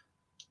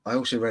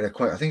also read a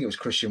quote, I think it was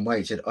Christian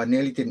Wade, said, I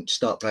nearly didn't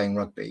start playing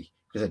rugby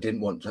because I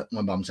didn't want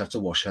my mum to have to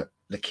wash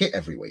the kit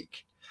every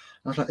week.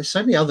 And I was like, there's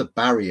so many other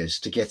barriers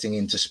to getting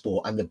into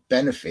sport and the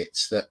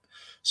benefits that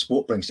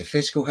sport brings to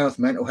physical health,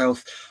 mental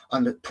health,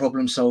 and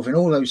problem solving,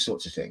 all those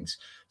sorts of things.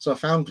 So I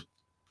found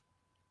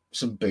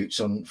some boots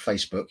on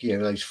Facebook,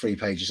 those free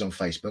pages on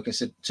Facebook, and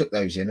said, took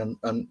those in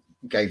and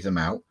gave them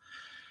out.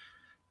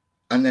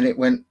 And then it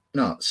went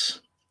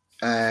nuts.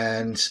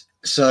 And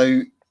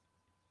so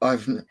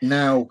I've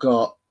now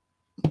got,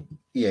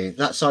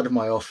 that side of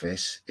my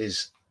office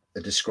is a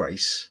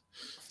disgrace.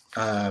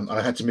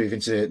 I had to move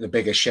into the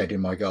bigger shed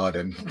in my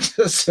garden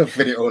to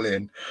fit it all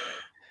in.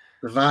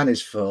 The van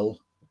is full.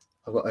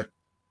 I've got a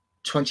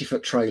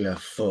 20-foot trailer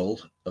full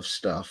of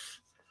stuff.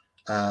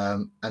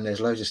 And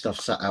there's loads of stuff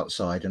sat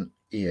outside and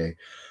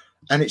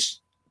it's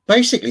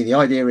basically, the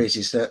idea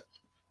is that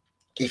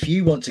if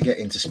you want to get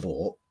into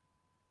sport,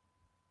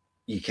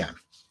 you can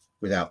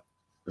without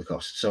the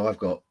cost. So I've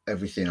got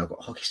everything. I've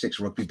got hockey sticks,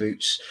 rugby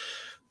boots,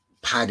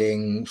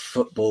 padding,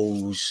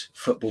 football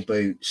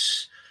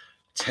boots,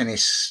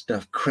 tennis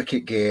stuff,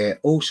 cricket gear,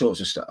 all sorts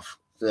of stuff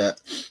that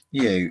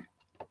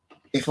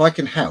if I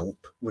can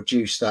help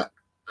reduce that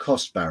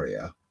cost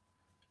barrier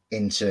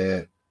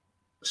into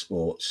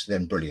sports,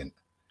 then brilliant.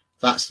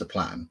 That's the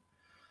plan.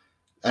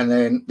 And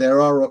then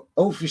there are,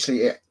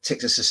 obviously it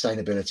ticks a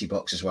sustainability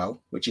box as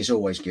well, which is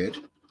always good.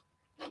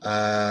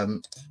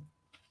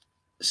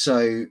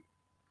 So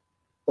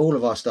all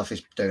of our stuff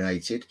is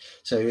donated,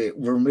 so it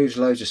removes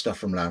loads of stuff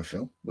from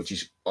landfill, which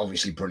is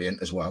obviously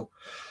brilliant as well.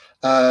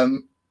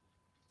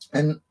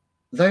 And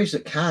those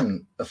that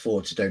can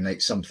afford to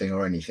donate something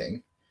or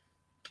anything,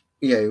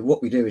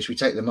 what we do is we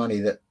take the money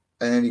that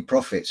and any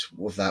profits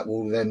of that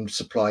will then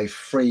supply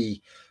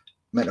free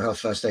mental health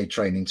first aid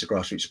training to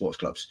grassroots sports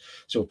clubs.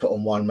 So we'll put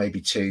on 1, maybe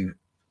 2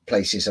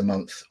 places a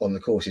month on the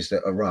courses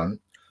that are run.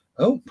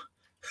 Oh,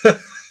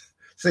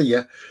 see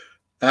ya.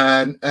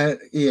 And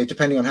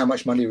depending on how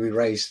much money we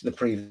raised the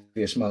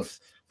previous month,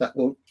 that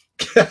will.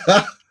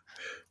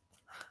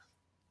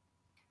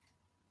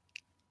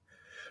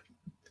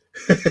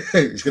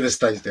 He's going to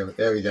stay still.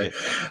 There we go.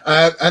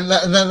 And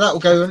then that will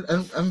go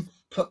and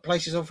put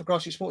places on for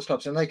grassroots sports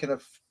clubs, and they can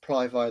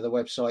apply via the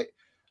website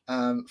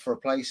for a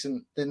place,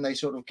 and then they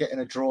sort of get in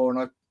a draw, and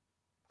I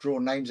draw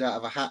names out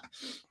of a hat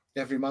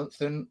every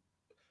month, and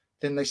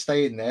then they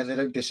stay in there. They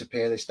don't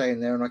disappear. They stay in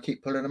there, and I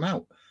keep pulling them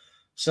out.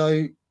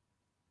 So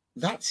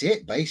that's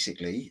it,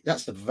 basically.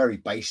 That's the very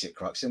basic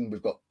crux. And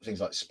we've got things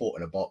like sport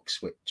in a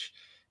box, which,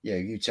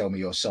 you tell me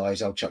your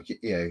size, I'll chuck you,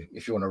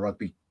 if you want a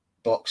rugby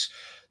box,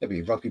 there'll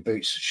be rugby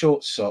boots,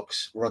 shorts,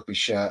 socks, rugby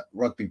shirt,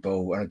 rugby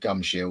ball, and a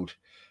gum shield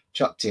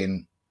chucked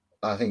in,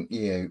 I think,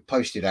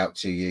 posted out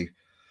to you.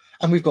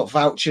 And we've got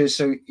vouchers.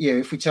 So,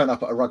 if we turn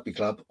up at a rugby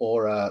club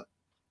or a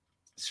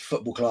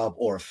football club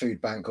or a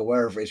food bank or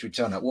wherever it is we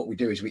turn up, what we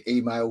do is we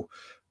email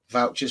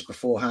vouchers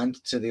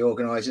beforehand to the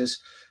organisers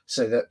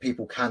so that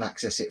people can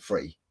access it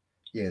free.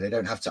 They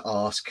don't have to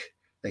ask.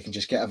 They can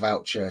just get a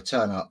voucher,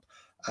 turn up,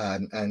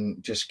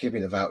 and just give me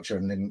the voucher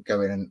and then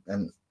go in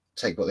and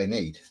take what they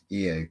need.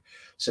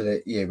 So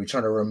that, we're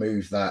trying to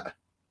remove that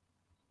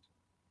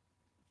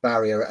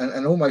barrier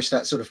and almost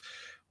that sort of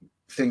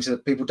things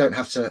that people don't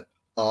have to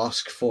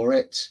ask for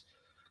it,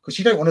 because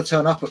you don't want to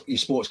turn up at your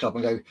sports club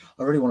and go,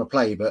 I really want to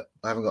play, but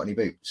I haven't got any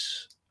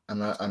boots,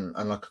 and I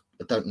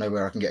don't know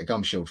where I can get a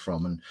gum shield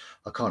from, and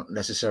I can't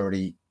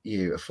necessarily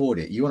afford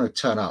it. You want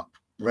to turn up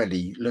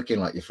ready, looking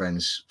like your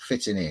friends,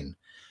 fitting in,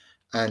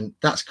 and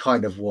that's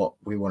kind of what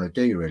we want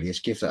to do. Really, is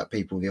give that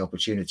people the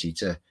opportunity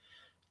to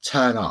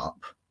turn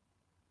up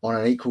on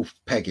an equal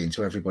pegging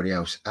to everybody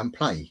else and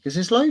play, because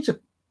there's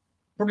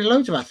probably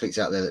loads of athletes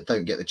out there that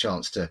don't get the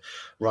chance to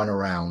run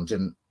around,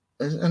 and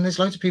there's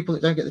loads of people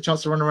that don't get the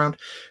chance to run around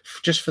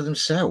just for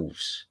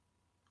themselves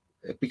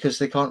because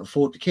they can't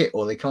afford the kit,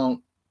 or they can't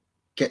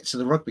get to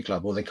the rugby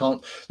club, or they've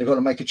got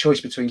to make a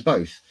choice between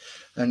both.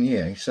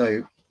 And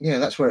so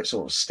that's where it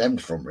sort of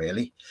stemmed from,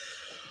 really.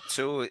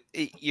 So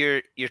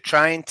you're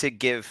trying to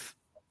give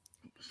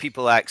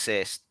people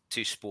access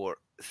to sport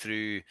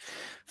through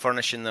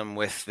furnishing them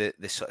with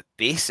the sort of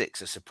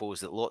basics, I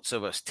suppose, that lots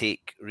of us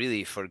take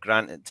really for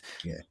granted.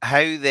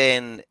 How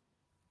then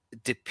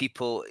do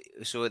people,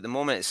 so at the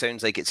moment it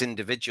sounds like it's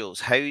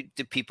individuals, how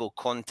do people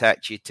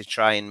contact you to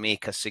try and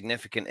make a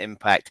significant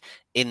impact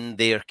in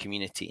their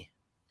community?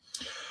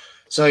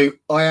 So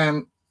I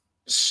am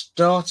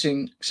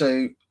starting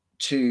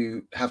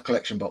to have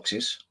collection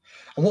boxes,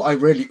 and what I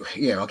really,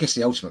 I guess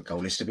the ultimate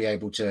goal is to be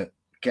able to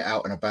get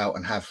out and about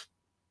and have,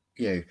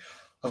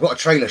 I've got a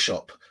trailer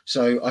shop,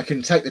 so I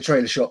can take the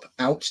trailer shop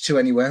out to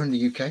anywhere in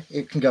the UK.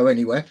 It can go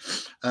anywhere,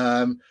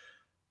 and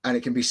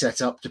it can be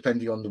set up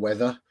depending on the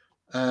weather.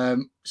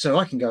 So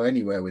I can go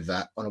anywhere with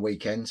that on a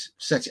weekend,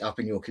 set it up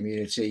in your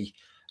community,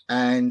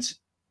 and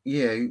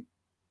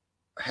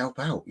help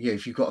out.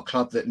 If you've got a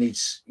club that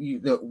needs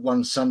that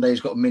one Sunday's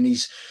got a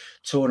minis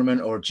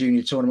tournament or a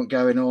junior tournament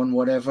going on,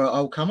 whatever,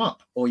 I'll come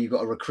up. Or you've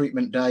got a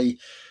recruitment day,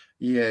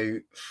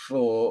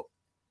 for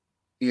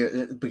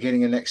at the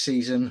beginning of next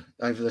season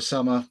over the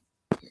summer,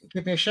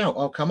 give me a shout.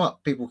 I'll come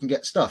up. People can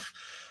get stuff.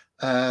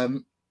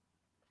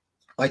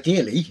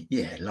 Ideally,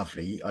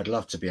 lovely. I'd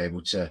love to be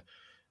able to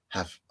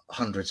have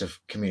hundreds of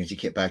community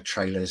kit bag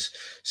trailers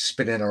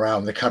spinning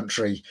around the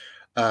country,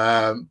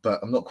 but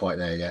I'm not quite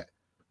there yet.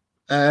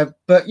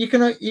 But you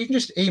can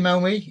just email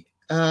me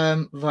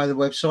via the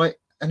website,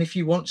 and if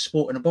you want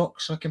sport in a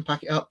box, I can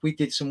pack it up. We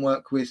did some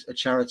work with a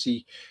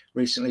charity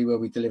recently where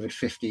we delivered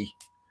 50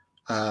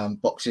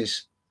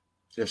 boxes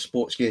of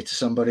sports gear to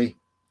somebody,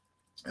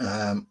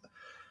 to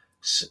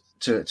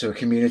a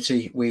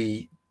community.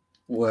 We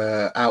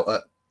were out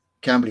at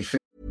Camberley.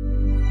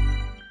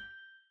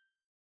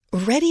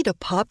 Ready to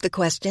pop the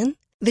question?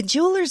 The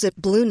jewelers at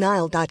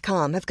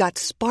BlueNile.com have got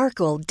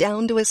sparkle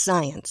down to a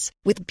science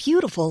with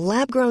beautiful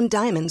lab-grown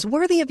diamonds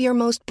worthy of your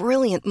most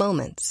brilliant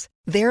moments.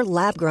 Their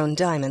lab-grown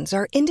diamonds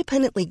are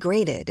independently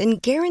graded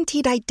and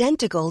guaranteed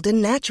identical to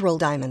natural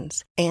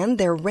diamonds, and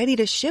they're ready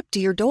to ship to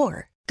your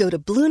door. Go to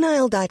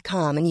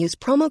BlueNile.com and use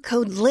promo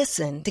code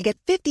LISTEN to get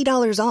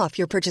 $50 off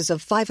your purchase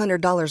of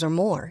 $500 or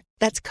more.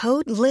 That's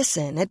code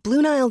LISTEN at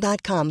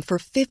BlueNile.com for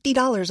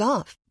 $50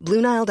 off.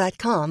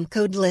 BlueNile.com,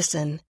 code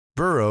LISTEN.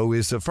 Burrow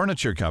is a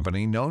furniture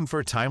company known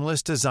for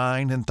timeless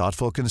design and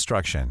thoughtful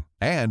construction,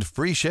 and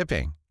free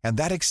shipping, and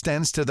that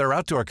extends to their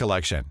outdoor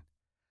collection.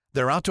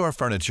 Their outdoor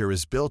furniture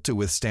is built to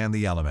withstand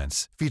the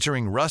elements,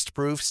 featuring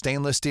rust-proof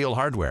stainless steel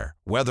hardware,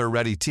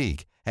 weather-ready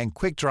teak, and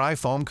quick-dry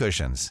foam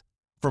cushions.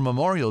 For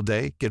Memorial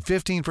Day, get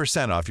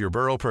 15% off your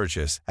Burrow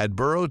purchase at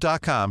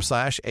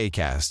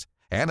burrow.com/ACAST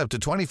and up to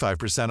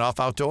 25% off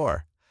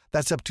outdoor.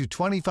 That's up to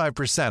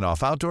 25%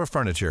 off outdoor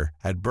furniture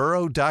at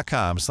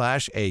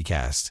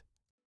burrow.com/ACAST.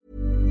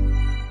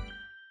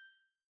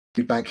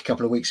 We bank a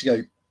couple of weeks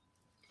ago,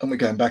 and we're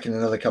going back in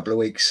another couple of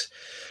weeks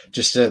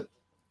and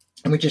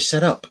we just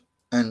set up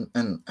and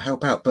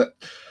help out. But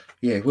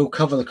yeah, we'll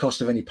cover the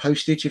cost of any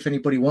postage if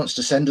anybody wants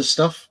to send us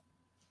stuff,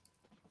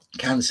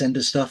 can send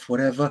us stuff,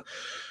 whatever.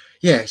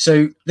 Yeah,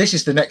 so this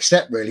is the next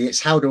step, really.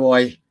 It's how do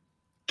I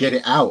get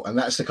it out? And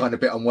that's the kind of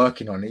bit I'm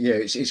working on. Yeah,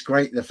 it's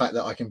great the fact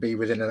that I can be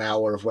within an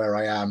hour of where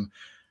I am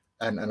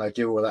and I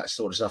do all that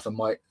sort of stuff. And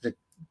the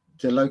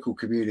local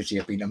community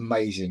have been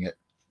amazing at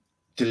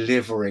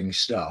delivering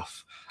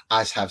stuff,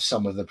 as have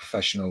some of the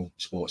professional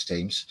sports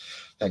teams.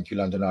 Thank you,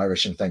 London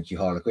Irish, and thank you,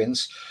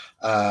 Harlequins.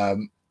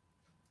 Trying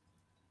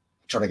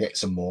to get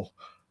some more.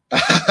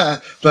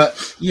 But,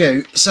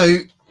 so...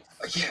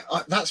 Yeah,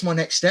 that's my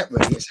next step,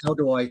 really. Is how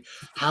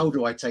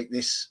do I take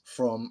this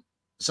from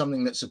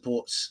something that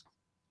supports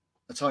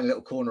a tiny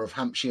little corner of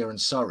Hampshire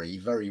and Surrey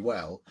very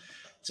well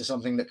to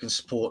something that can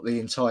support the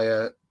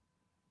entire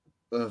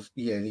of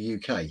the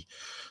UK.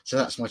 So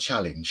that's my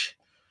challenge.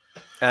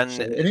 And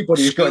so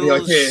anybody who's got any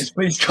ideas,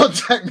 please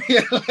contact me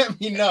and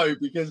let me know,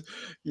 because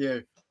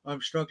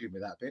I'm struggling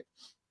with that bit.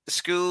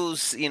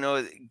 Schools,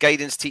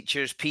 guidance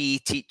teachers, PE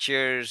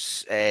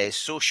teachers,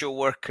 social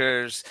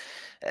workers.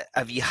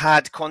 Have you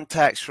had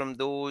contacts from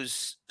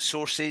those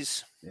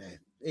sources? Yeah,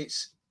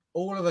 it's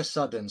all of a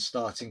sudden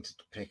starting to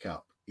pick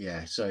up.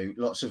 Yeah, so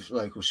lots of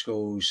local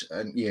schools,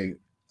 and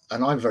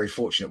and I'm very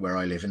fortunate where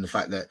I live in the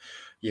fact that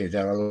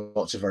there are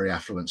lots of very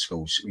affluent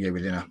schools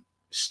within a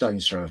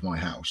stone's throw of my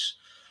house.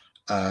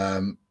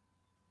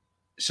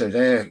 So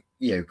they're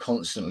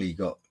constantly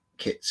got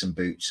kits and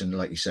boots, and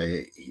like you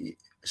say,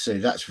 so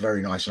that's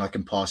very nice, and I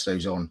can pass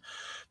those on.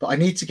 But I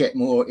need to get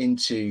more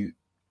into.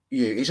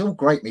 It's all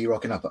great me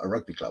rocking up at a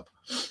rugby club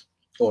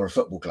or a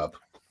football club.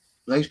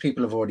 Those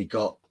people have already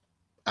got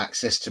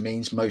access to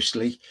means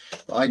mostly.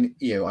 But I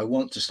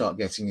want to start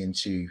getting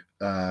into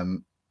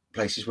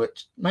places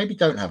which maybe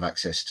don't have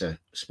access to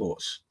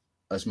sports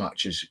as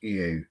much as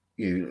into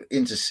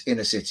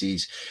inner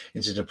cities,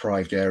 into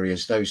deprived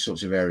areas. Those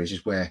sorts of areas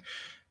is where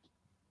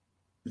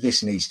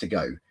this needs to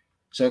go.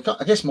 So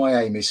I guess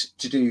my aim is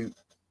to do.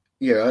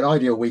 An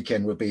ideal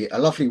weekend would be a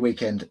lovely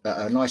weekend at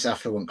a nice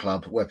affluent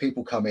club where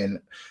people come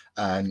in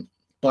and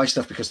buy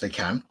stuff because they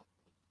can,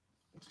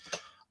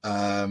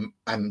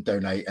 and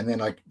donate. And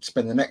then I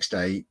spend the next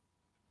day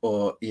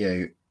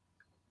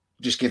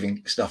just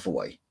giving stuff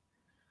away,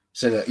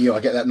 so that, I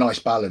get that nice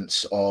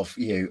balance of,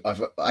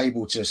 I'm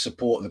able to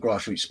support the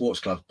grassroots sports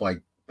club by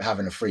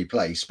having a free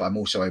place, but I'm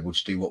also able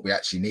to do what we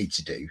actually need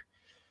to do,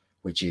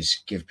 which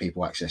is give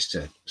people access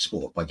to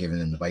sport by giving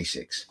them the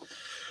basics.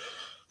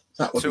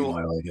 That would be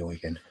my ideal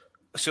weekend.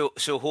 So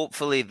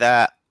hopefully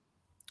that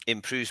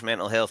improves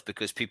mental health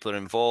because people are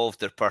involved,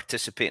 they're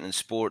participating in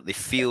sport, they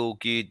feel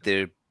good,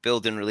 they're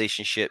building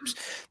relationships,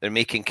 they're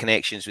making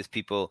connections with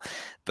people.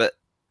 But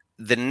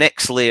the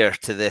next layer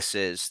to this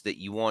is that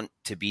you want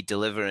to be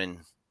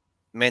delivering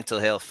mental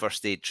health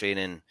first aid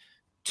training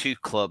to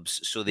clubs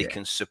so they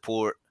can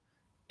support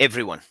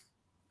everyone.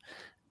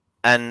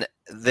 And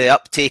the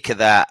uptake of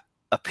that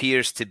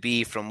appears to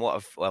be, from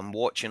what I'm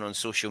watching on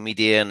social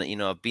media,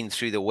 and I've been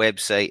through the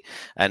website,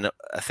 and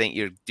I think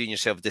you're doing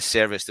yourself a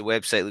disservice. The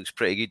website looks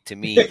pretty good to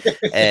me,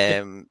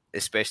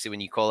 especially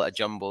when you call it a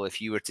jumble. If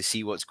you were to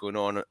see what's going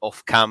on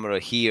off camera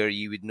here,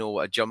 you would know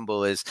what a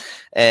jumble is.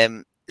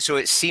 So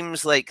it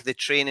seems like the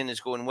training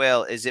is going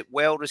well. Is it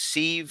well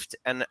received,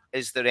 and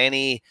is there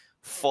any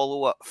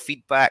follow-up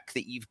feedback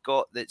that you've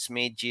got that's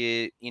made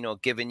you,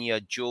 giving you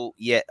a jolt?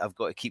 Yet I've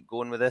got to keep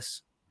going with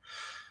this.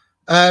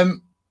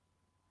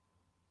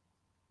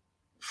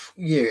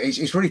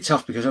 It's really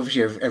tough because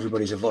obviously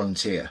everybody's a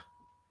volunteer.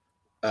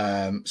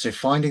 So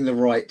finding the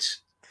right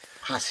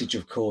passage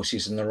of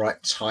courses and the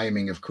right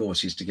timing of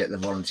courses to get the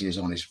volunteers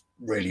on is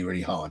really,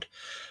 really hard.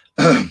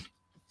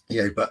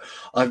 But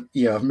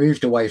I've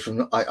moved away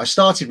from. I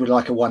started with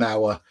like a 1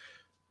 hour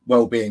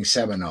wellbeing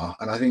seminar,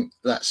 and I think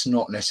that's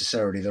not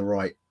necessarily the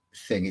right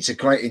thing. It's a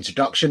great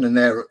introduction, and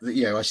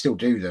I still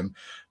do them,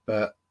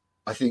 but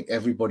I think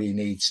everybody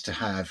needs to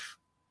have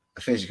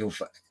a physical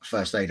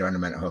first aider and a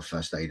mental health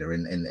first aider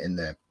in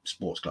their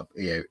sports club.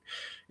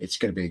 It's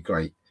going to be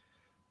great.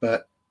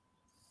 But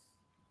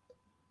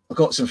I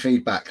got some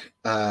feedback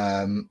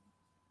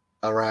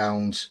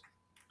around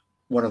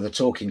one of the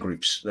talking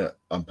groups that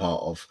I'm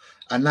part of,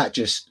 and that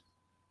just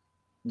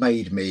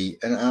made me,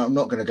 and I'm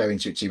not going to go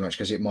into it too much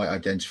because it might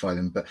identify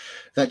them, but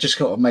that just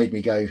kind of made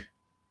me go,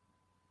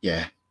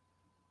 yeah,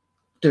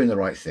 doing the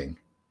right thing.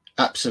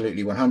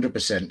 Absolutely,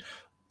 100%.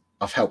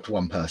 I've helped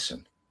one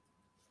person.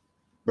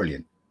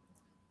 Brilliant.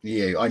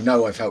 I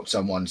know I've helped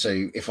someone,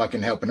 so if I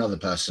can help another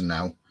person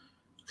now,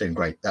 then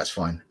great, that's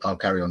fine. I'll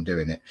carry on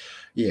doing it.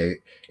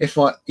 If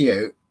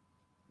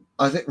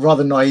I think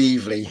rather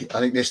naively,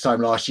 I think this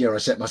time last year I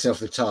set myself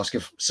the task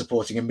of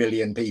supporting 1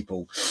 million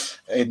people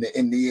in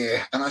the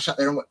year, and I sat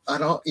there and what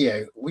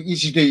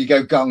you do, you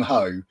go gung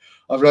ho.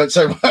 I've learned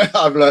so much.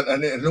 I've learned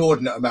an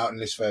inordinate amount in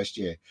this first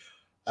year.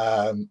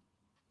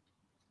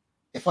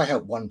 If I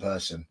help one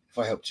person, if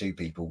I help 2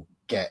 people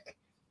get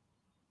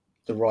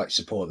the right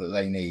support that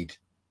they need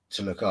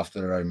to look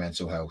after their own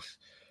mental health,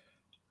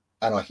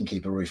 and I can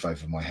keep a roof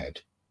over my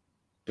head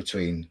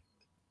between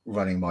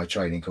running my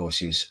training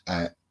courses,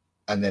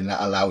 and then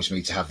that allows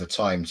me to have the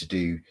time to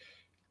do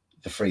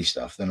the free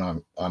stuff, then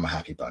I'm a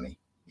happy bunny.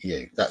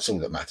 That's all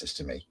that matters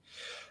to me.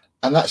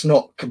 And that's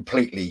not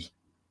completely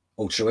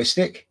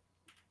altruistic.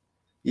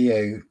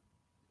 Helping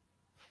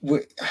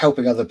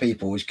other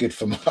people is good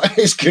for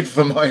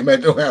my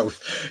mental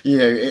health.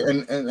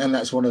 And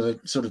that's one of the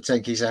sort of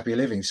 10 keys to happy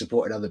living.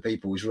 Supporting other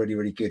people is really,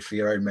 really good for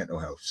your own mental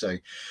health. So,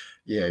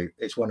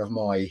 it's one of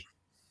my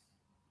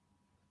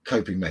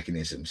coping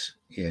mechanisms.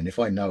 And if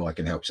I know I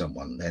can help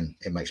someone, then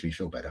it makes me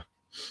feel better.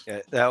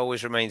 Yeah, that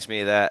always reminds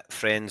me of that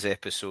Friends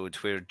episode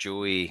where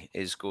Joey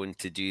is going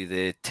to do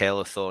the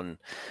telethon,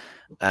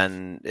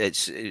 and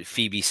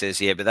Phoebe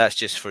says, yeah, but that's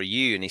just for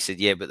you. And he said,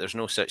 yeah, but there's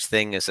no such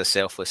thing as a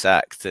selfless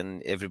act.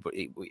 And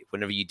everybody,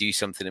 whenever you do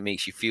something, it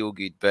makes you feel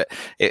good. But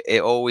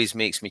it always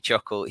makes me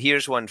chuckle.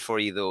 Here's one for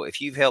you, though.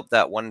 If you've helped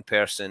that one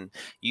person,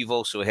 you've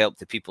also helped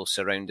the people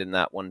surrounding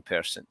that one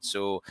person.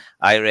 So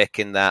I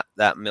reckon that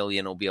 1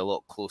 million will be a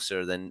lot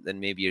closer than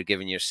maybe you're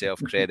giving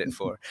yourself credit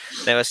for.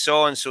 Now, I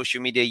saw on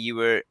social media you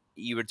were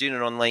doing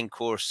an online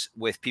course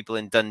with people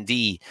in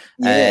Dundee,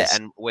 yes.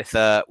 And with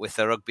a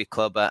rugby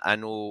club I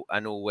know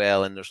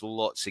well, and there's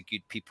lots of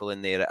good people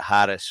in there at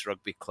Harris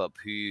Rugby Club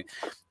who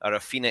are a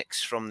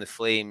phoenix from the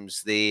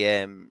flames.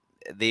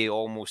 They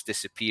almost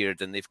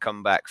disappeared and they've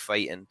come back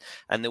fighting.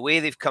 And the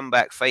way they've come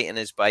back fighting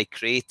is by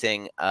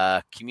creating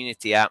a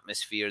community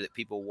atmosphere that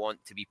people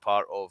want to be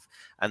part of.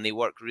 And they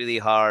work really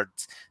hard.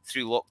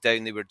 Through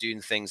lockdown, they were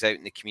doing things out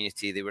in the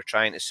community. They were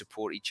trying to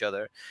support each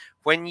other.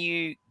 When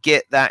you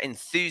get that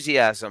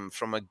enthusiasm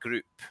from a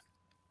group,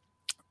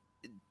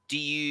 do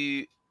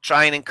you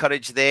try and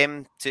encourage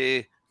them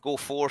to go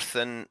forth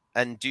and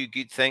do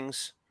good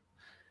things?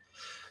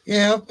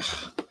 Yeah,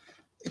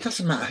 it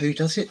doesn't matter who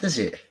does it, does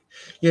it?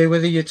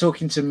 Whether you're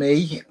talking to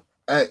me,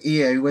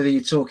 whether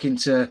you're talking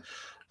to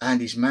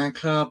Andy's Man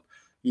Club,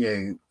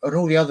 and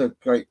all the other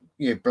great,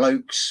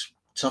 blokes,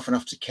 Tough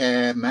Enough to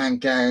Care, Man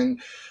Gang,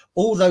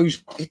 all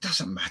those, it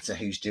doesn't matter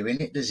who's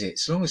doing it, does it?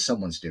 As long as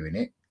someone's doing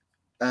it.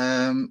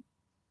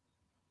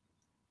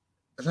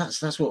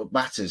 That's what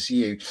matters.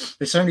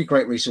 There's so many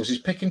great resources.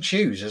 Pick and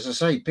choose, as I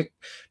say.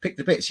 Pick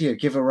the bits.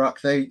 Give a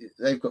Ruck.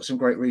 They've got some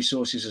great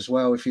resources as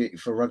well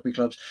for rugby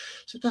clubs.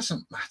 So it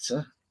doesn't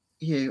matter.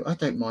 I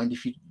don't mind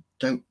if you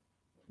don't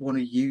want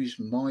to use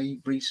my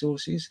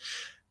resources,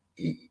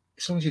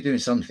 as long as you're doing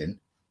something.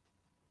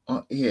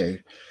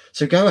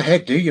 So go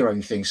ahead, do your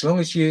own thing. As long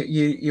as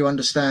you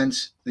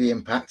understand the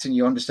impact and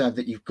you understand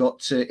that you've got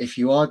to, if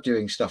you are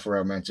doing stuff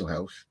around mental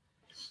health,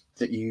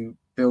 that you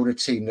build a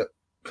team that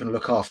can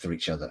look after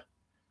each other,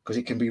 because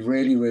it can be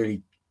really,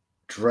 really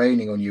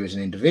draining on you as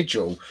an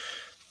individual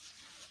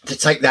to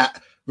take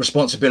that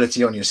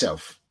responsibility on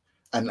yourself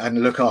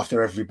and look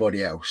after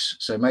everybody else.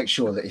 So make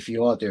sure that if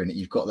you are doing it,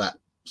 you've got that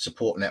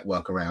support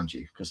network around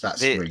you, because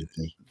that's really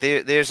key.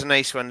 There's a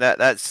nice one.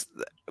 That's,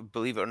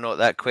 believe it or not,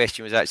 that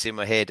question was actually in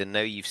my head, and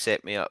now you've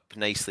set me up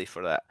nicely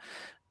for that.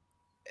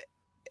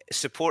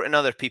 Supporting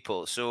other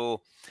people.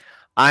 So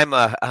I'm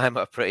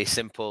a pretty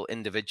simple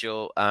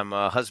individual. I'm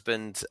a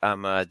husband.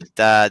 I'm a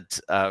dad.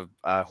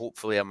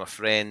 Hopefully, I'm a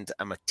friend.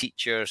 I'm a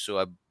teacher.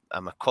 So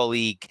I'm a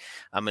colleague.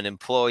 I'm an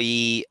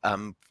employee.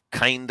 I'm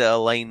kind of a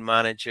line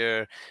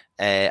manager.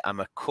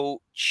 I'm a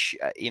coach.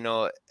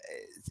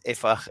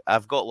 If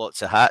I've got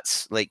lots of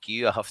hats like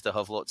you, I have to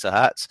have lots of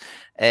hats.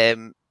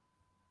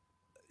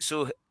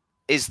 So,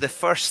 is the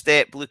first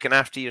step looking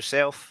after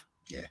yourself?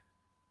 Yeah,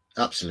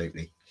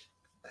 absolutely.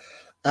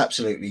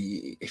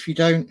 If you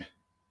don't.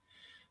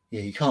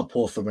 You can't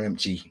pour from an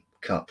empty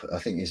cup, I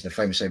think is the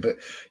famous saying. But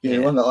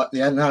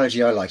the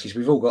analogy I like is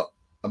we've all got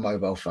a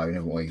mobile phone,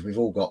 haven't we? We've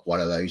all got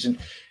one of those. And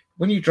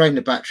when you drain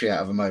the battery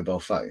out of a mobile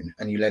phone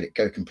and you let it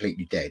go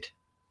completely dead,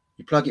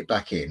 you plug it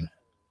back in,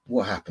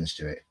 what happens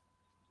to it?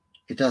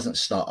 It doesn't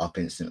start up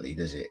instantly,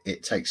 does it?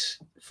 It takes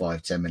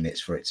 5-10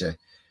 minutes for it to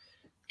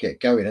get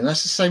going. And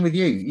that's the same with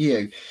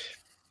you.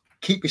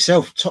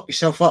 Top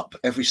yourself up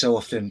every so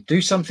often.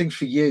 Do something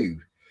for you.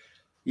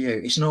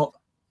 It's not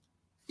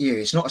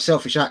a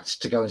selfish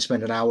act to go and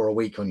spend an hour a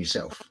week on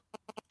yourself,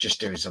 just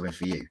doing something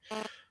for you,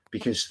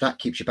 because that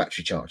keeps your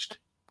battery charged.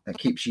 That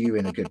keeps you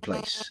in a good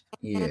place.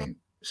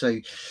 So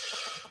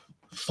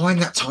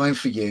find that time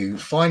for you,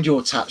 find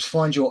your taps,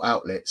 find your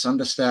outlets,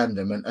 understand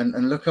them,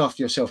 and look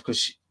after yourself,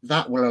 because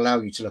that will allow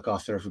you to look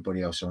after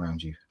everybody else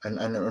around you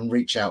and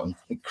reach out and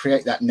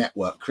create that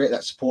network, create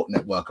that support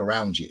network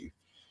around you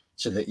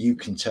so that you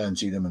can turn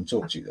to them and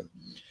talk to them.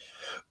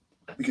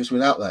 Because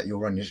without that, you'll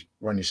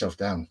run yourself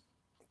down.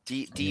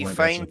 Do you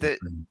find that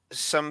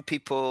some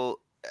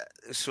people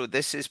so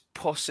this is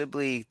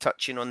possibly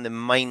touching on the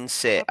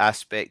mindset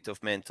aspect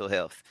of mental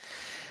health.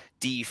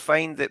 Do you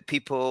find that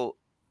people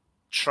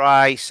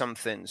try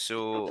something?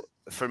 So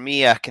for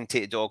me, I can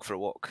take a dog for a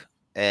walk,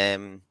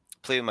 play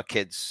with my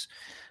kids,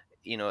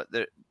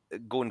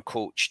 go and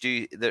coach.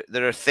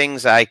 There are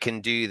things I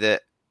can do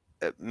that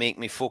make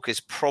me focus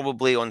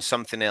probably on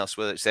something else,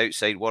 whether it's the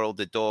outside world,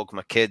 the dog,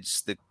 my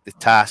kids, the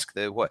task,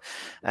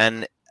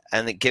 and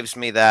it gives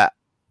me that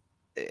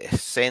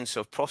sense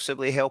of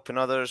possibly helping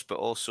others, but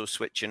also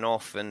switching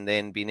off and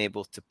then being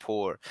able to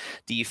pour.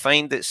 Do you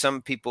find that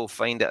some people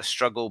find it a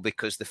struggle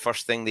because the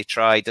first thing they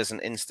try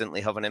doesn't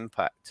instantly have an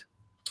impact?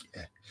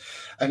 Yeah,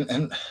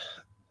 and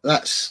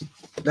that's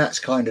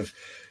kind of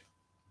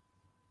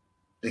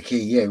the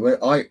key. Yeah, where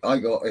I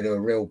got into a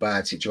real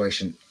bad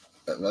situation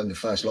in the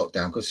first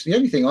lockdown, because the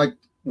only thing I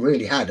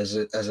really had as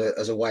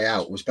a way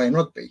out was playing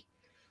rugby.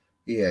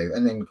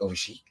 And then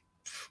obviously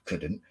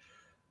couldn't.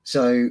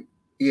 So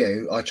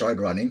I tried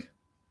running,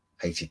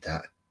 hated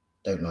that.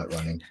 Don't like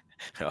running.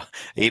 Oh,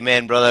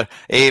 amen, brother.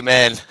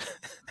 Amen.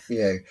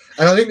 And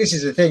I think this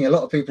is the thing. A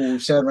lot of people will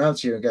turn around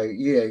to you and go,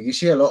 you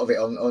see a lot of it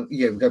on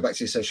we go back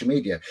to social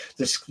media.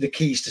 The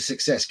keys to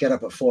success: get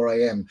up at 4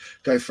 a.m,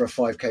 go for a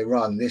 5K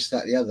run, this,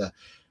 that, the other.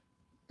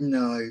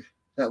 No,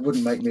 that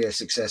wouldn't make me a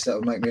success. That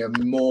would make me a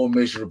more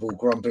miserable,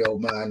 grumpy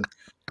old man.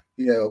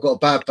 I've got a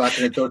bad back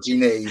and a dodgy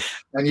knee,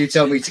 and you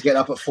tell me to get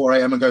up at 4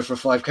 a.m and go for a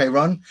 5K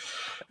run.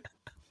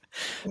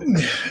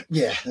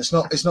 It's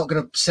not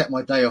going to set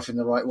my day off in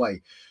the right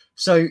way.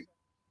 So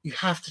you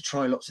have to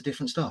try lots of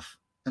different stuff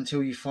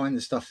until you find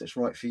the stuff that's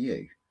right for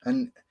you,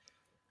 and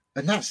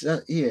that's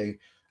that.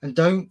 And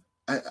don't,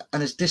 and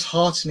as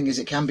disheartening as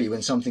it can be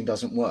when something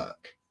doesn't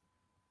work,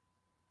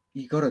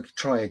 you got to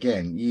try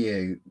again.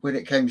 When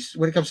it comes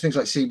to things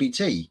like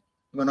CBT,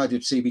 when I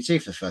did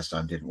CBT for the first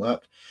time, didn't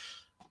work.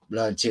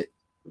 Learned it,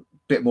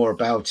 bit more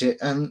about it,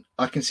 and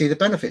I can see the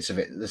benefits of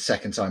it the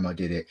second time I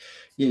did it.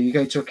 You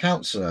go to a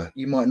counsellor,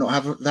 you might not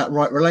have that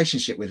right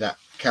relationship with that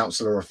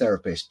counsellor or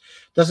therapist.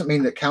 Doesn't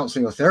mean that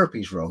counselling or therapy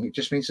is wrong. It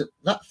just means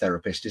that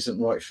therapist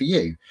isn't right for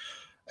you.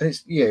 And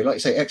it's like you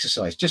say,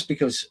 exercise. Just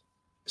because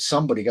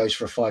somebody goes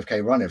for a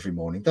 5K run every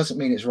morning doesn't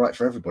mean it's right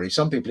for everybody.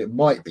 Some people it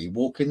might be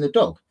walking the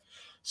dog.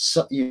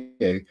 So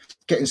getting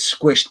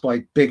squished by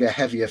bigger,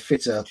 heavier,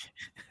 fitter,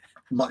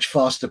 much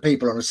faster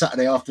people on a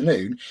Saturday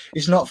afternoon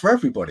is not for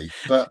everybody,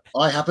 but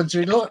I happen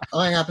to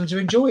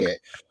enjoy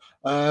it.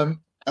 But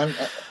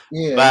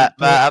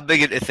I'm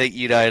beginning to think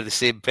you and I are the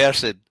same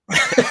person.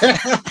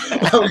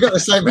 We've got the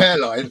same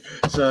hairline,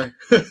 so.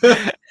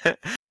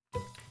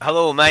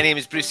 Hello, my name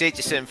is Bruce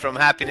Aitchison from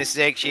Happiness is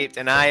Egg-Shaped,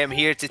 and I am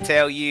here to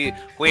tell you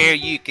where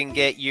you can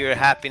get your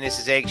Happiness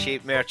is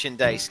Egg-Shaped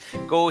merchandise.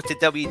 Go to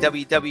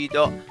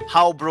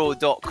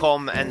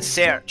www.halbro.com and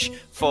search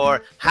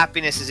for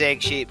Happiness is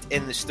Egg-Shaped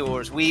in the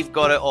stores. We've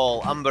got it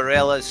all: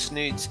 umbrellas,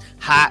 snoods,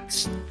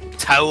 hats,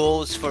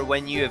 towels for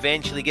when you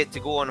eventually get to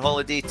go on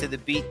holiday to the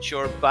beach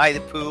or by the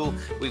pool.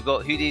 We've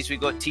got hoodies,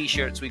 we've got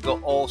t-shirts, we've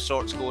got all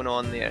sorts going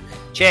on there.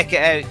 Check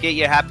it out, get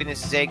your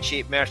Happiness is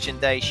Egg-Shaped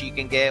merchandise. You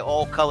can get it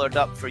all coloured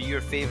up for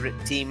your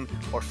favourite team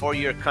or for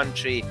your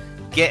country.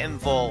 Get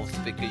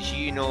involved, because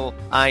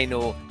I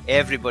know,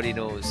 everybody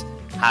knows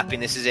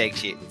Happiness is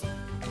Egg-Shaped.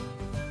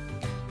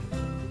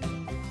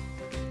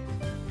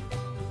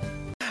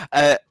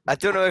 I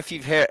don't know if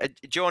you've heard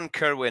John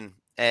Kirwan,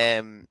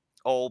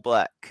 All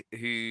Black,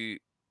 who,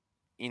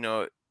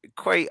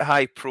 quite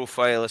high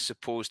profile, I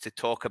suppose, to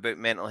talk about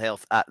mental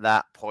health at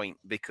that point,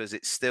 because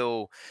it's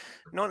still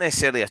not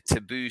necessarily a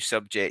taboo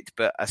subject,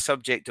 but a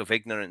subject of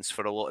ignorance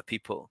for a lot of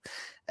people.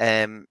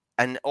 And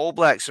All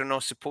Blacks are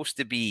not supposed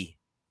to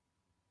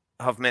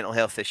have mental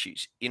health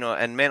issues,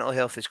 and mental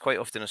health is quite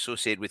often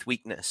associated with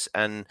weakness.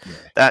 And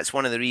that's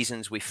one of the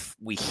reasons we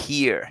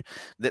hear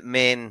that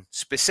men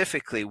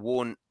specifically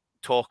won't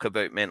talk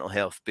about mental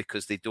health,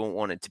 because they don't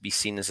want it to be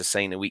seen as a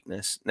sign of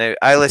weakness. Now,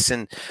 I've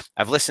listened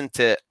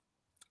to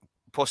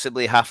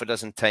possibly half a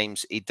dozen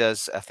times. He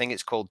does, I think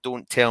it's called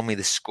Don't Tell Me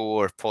the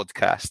Score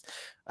podcast.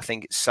 I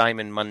think it's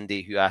Simon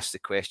Mundy who asked the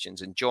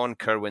questions, and John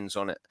Kirwan's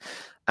on it.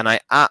 And I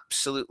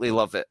absolutely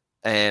love it.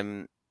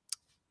 And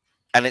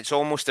it's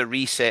almost a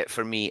reset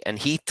for me. And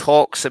he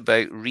talks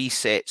about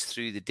resets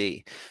through the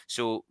day.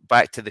 So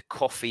back to the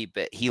coffee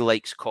bit, he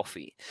likes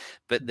coffee.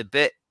 But the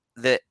bit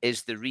that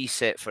is the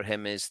reset for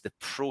him is the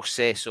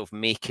process of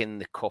making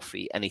the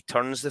coffee. And he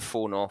turns the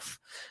phone off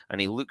and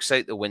he looks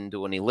out the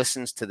window and he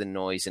listens to the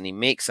noise and he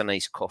makes a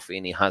nice coffee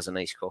and he has a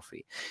nice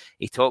coffee.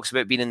 He talks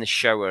about being in the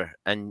shower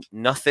and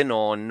nothing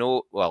on,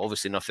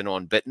 obviously nothing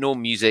on, but no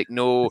music,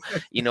 no,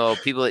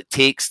 people that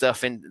take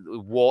stuff and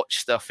watch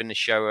stuff in the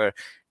shower.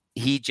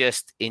 He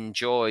just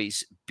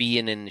enjoys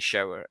being in the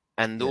shower.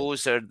 And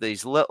those are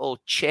these little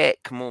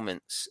check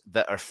moments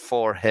that are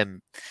for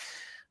him.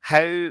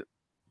 How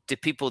do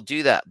people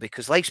do that?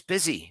 Because life's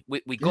busy.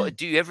 We got to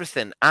do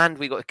everything, and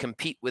we got to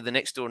compete with the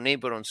next door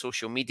neighbor on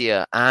social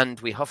media, and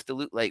we have to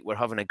look like we're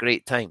having a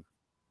great time.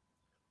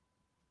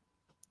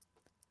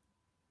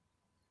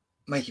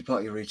 Make it part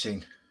of your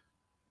routine.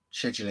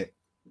 Schedule it.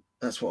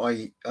 That's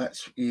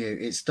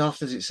it's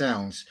daft as it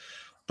sounds,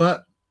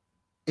 but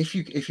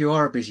if you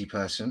are a busy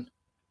person,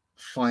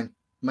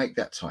 make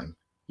that time.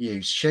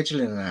 You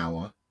schedule in an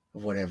hour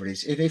of whatever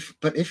it is.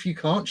 But if you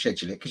can't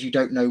schedule it because you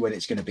don't know when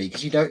it's going to be,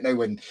 because you don't know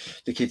when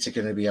the kids are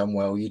going to be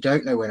unwell, you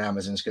don't know when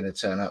Amazon's going to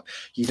turn up,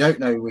 you don't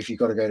know if you've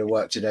got to go to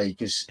work today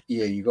because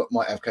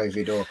might have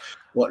COVID or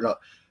whatnot.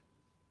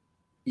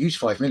 Use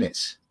 5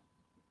 minutes.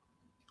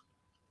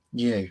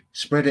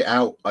 Spread it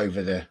out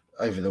over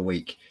the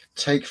week.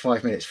 Take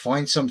 5 minutes.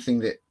 Find something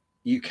that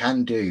you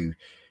can do.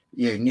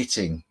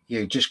 Knitting.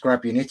 Just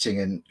grab your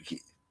knitting and.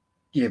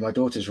 My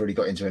daughter's really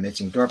got into her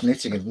knitting. Grab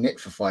knitting and knit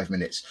for 5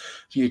 minutes.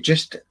 You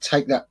just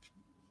take that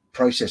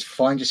process,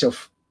 find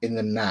yourself in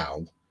the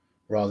now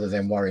rather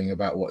than worrying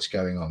about what's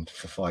going on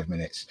for 5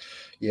 minutes.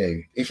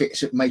 If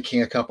it's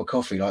making a cup of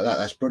coffee like that,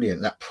 that's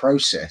brilliant. That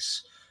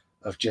process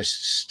of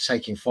just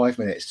taking 5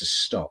 minutes to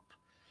stop.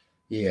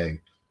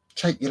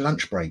 Take your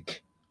lunch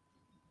break.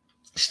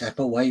 Step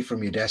away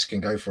from your desk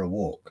and go for a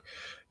walk.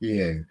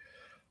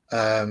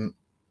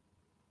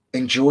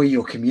 Enjoy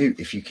your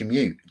commute if you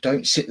commute.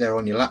 Don't sit there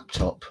on your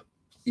laptop,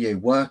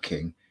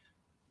 working.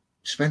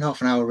 Spend half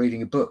an hour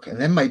reading a book and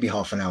then maybe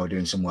half an hour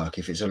doing some work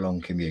if it's a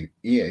long commute.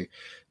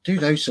 Do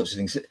those sorts of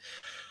things.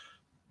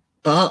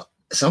 But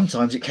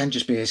sometimes it can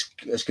just be as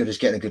good as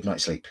getting a good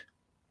night's sleep.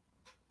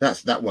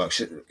 That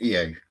works.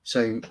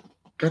 So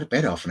go to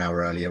bed half an hour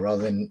earlier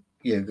rather than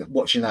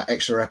watching that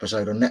extra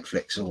episode on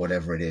Netflix or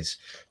whatever it is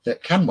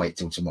that can wait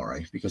till tomorrow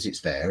because it's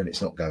there and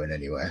it's not going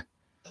anywhere.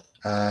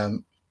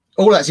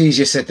 All that's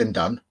easier said than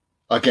done.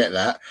 I get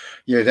that.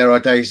 There are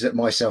days that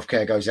my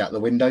self-care goes out the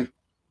window.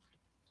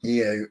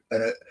 And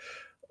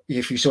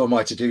if you saw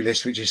my to-do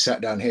list, which is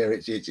sat down here,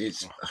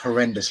 it's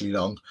horrendously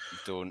long.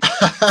 Don't.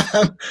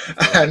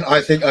 And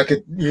I think I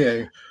could,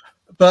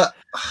 but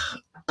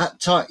at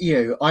time,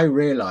 I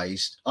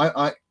realised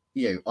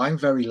I'm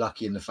very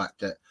lucky in the fact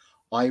that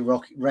I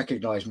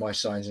recognise my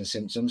signs and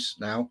symptoms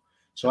now,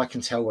 so I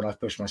can tell when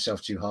I've pushed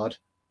myself too hard,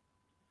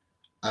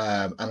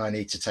 and I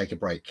need to take a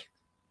break.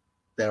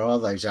 There are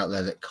those out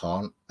there that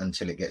can't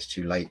until it gets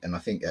too late. And I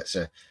think that's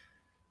a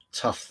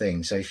tough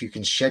thing. So if you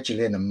can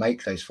schedule in and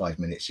make those 5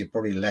 minutes, you're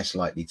probably less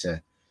likely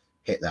to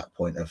hit that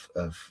point of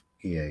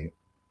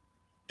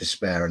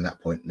despair and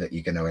that point that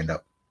you're going to end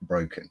up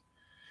broken.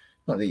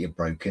 Not that you're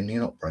broken.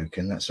 You're not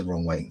broken. That's the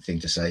wrong thing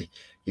to say.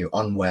 You're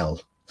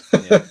unwell.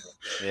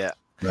 Yeah.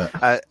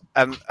 But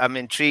I'm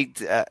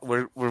intrigued.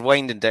 We're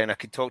winding down. I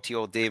could talk to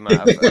you all day,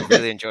 Matt. I've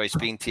really enjoyed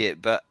speaking to you.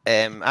 But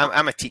I'm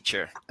a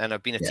teacher, and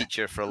I've been a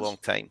teacher for a long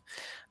time.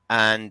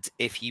 And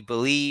if you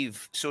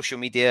believe social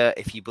media,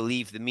 if you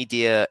believe the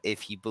media,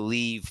 if you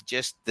believe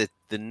just the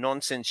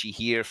nonsense you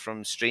hear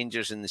from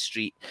strangers in the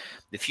street,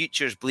 the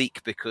future's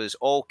bleak because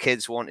all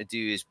kids want to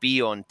do is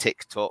be on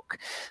TikTok.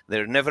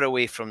 They're never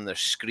away from their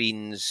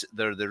screens.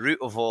 They're the root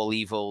of all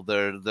evil.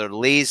 They're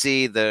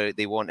lazy.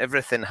 They want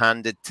everything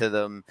handed to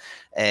them.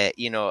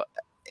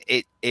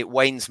 It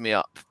winds me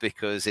up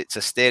because it's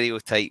a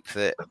stereotype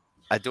that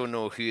I don't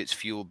know who it's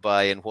fueled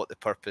by and what the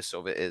purpose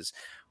of it is.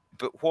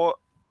 But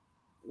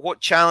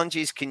what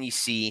challenges can you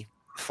see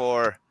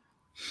for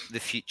the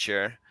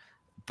future,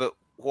 but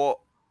what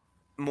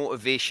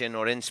motivation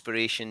or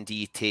inspiration do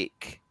you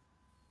take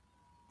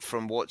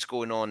from what's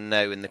going on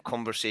now and the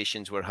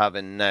conversations we're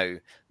having now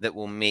that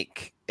will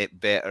make it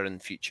better in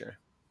the future?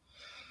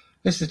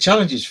 It's the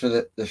challenges for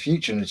the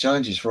future and the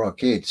challenges for our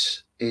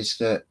kids is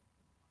that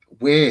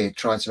we're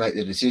trying to make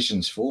the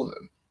decisions for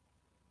them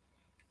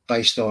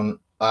based on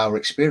our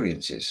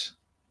experiences.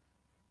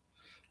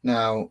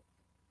 Now,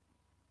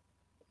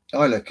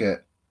 I look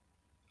at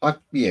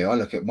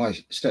my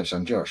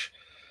stepson Josh.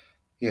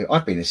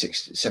 I've been a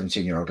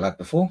 17-year-old lad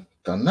before,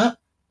 done that,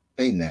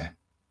 been there,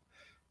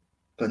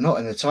 but not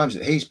in the times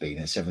that he's been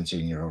a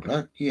 17-year-old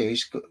lad.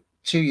 He's got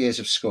 2 years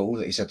of school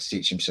that he's had to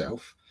teach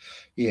himself.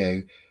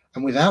 And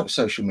without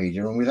social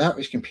media and without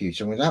his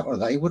computer and without all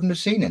that, he wouldn't have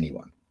seen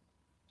anyone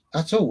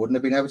at all. Wouldn't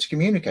have been able to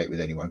communicate with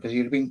anyone because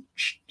he'd have been,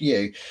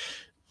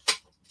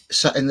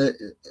 sat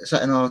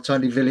in our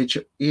tiny village,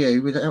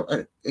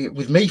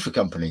 with me for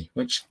company,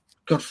 which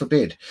God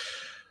forbid.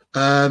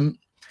 So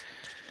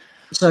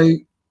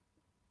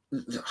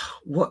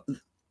what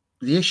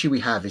the issue we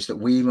have is that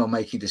we are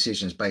making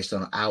decisions based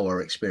on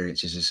our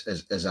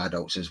experiences as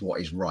adults as what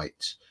is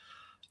right,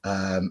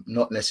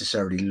 not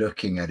necessarily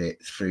looking at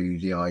it through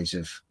the eyes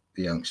of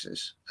the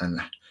youngsters and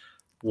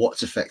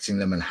what's affecting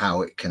them and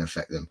how it can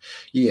affect them.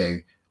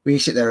 We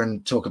sit there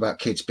and talk about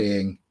kids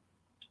being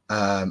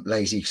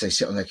lazy because they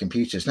sit on their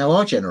computers. Now,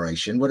 our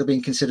generation would have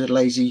been considered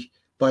lazy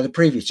by the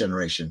previous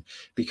generation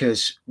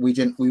because we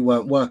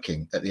weren't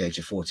working at the age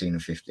of 14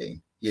 and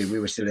 15. We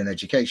were still in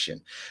education.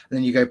 And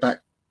then you go back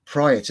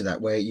prior to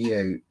that where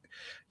you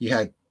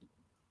had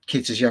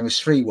kids as young as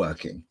 3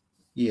 working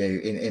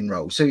in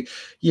roles. So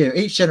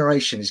each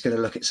generation is going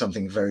to look at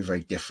something very,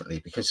 very differently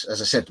because,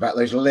 as I said, about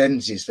those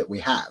lenses that we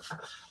have.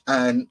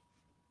 And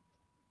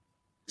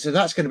so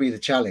that's going to be the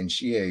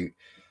challenge. And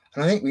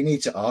I think we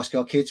need to ask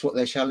our kids what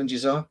their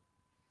challenges are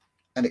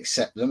and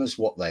accept them as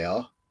what they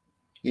are.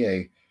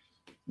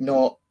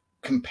 Not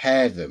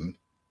compare them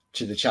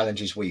to the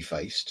challenges we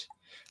faced,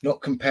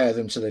 not compare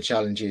them to the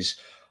challenges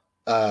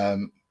a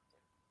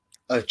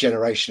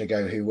generation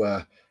ago who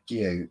were,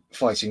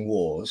 fighting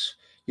wars.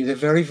 They're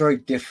very, very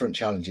different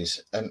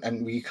challenges,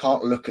 and we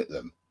can't look at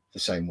them the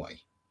same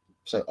way.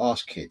 So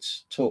ask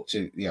kids, talk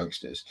to the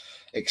youngsters,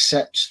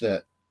 accept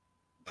that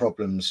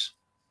problems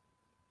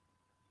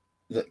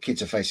that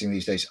kids are facing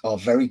these days are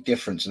very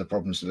different to the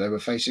problems that they were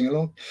facing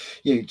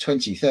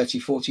 20, 30,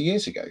 40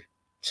 years ago,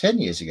 10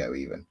 years ago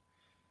even.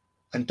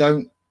 And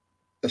don't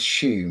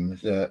assume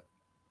that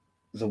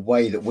the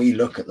way that we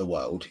look at the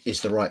world is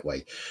the right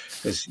way.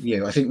 Because,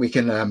 I think we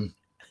can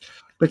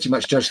pretty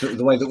much judge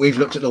the way that we've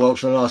looked at the world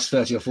for the last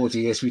 30 or 40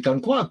 years. We've done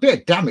quite a bit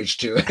of damage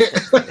to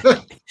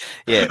it.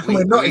 Yeah,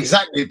 we're not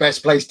exactly the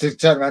best place to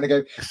turn around and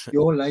go,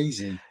 you're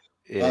lazy.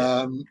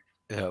 Yeah.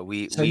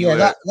 We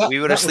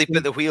were asleep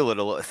at the wheel on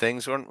a lot of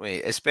things, weren't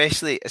we?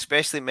 Especially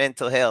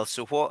mental health.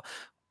 So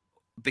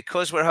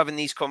because we're having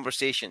these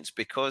conversations,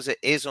 because it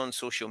is on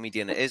social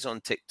media and it is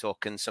on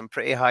TikTok, and some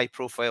pretty high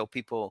profile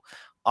people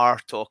are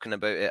talking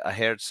about it. I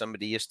heard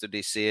somebody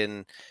yesterday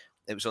saying,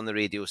 it was on the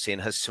radio, saying,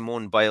 has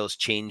Simone Biles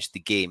changed the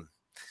game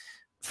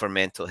for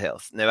mental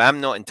health? Now, I'm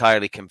not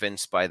entirely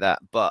convinced by that,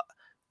 but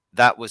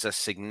that was a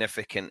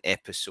significant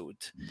episode.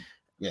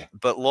 Yeah.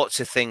 But lots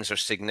of things are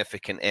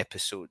significant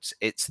episodes.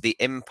 It's the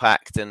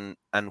impact and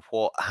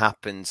what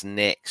happens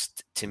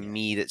next, to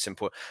me, that's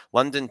important.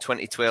 London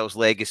 2012's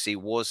legacy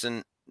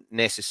wasn't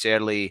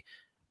necessarily...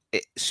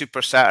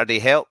 Super Saturday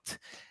helped,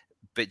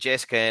 but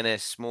Jessica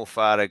Ennis, Mo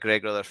Farah,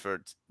 Greg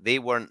Rutherford, they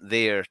weren't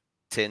there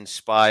to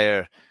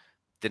inspire.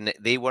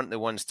 They weren't the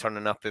ones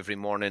turning up every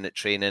morning at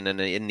training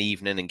and in the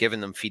evening and giving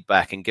them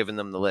feedback and giving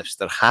them the lifts.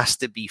 There has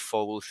to be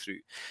follow through.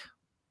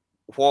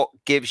 What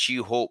gives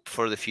you hope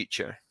for the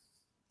future?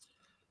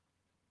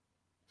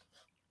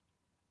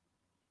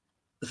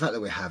 The fact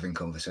that we're having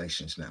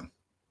conversations now,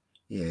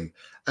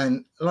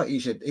 and like you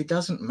said, it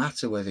doesn't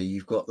matter whether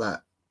you've got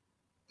that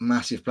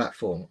massive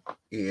platform,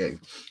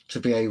 to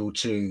be able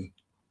to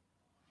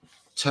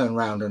turn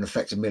around and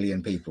affect 1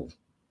 million people.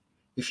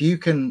 If you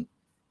can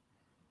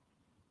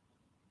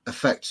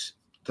affect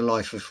the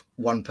life of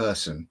one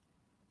person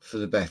for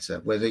the better,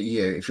 whether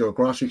if you're a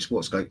grassroots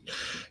sports coach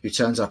who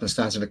turns up and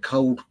stands in a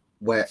cold,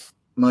 wet,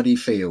 muddy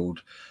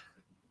field,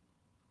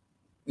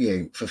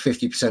 for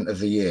 50% of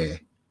the year,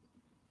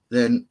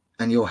 then,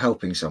 and you're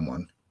helping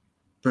someone,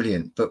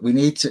 brilliant. But we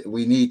need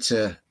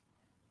to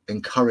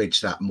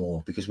encourage that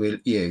more, because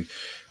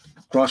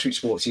grassroots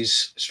sports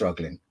is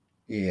struggling,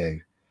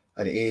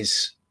 and it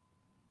is,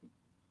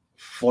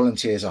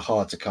 volunteers are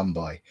hard to come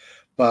by.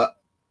 But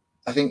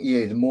I think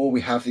the more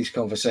we have these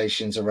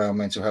conversations around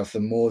mental health, the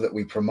more that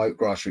we promote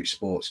grassroots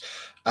sports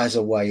as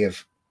a way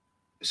of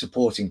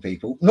supporting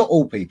people. Not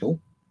all people,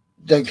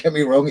 don't get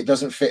me wrong, it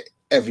doesn't fit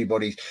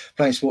everybody's,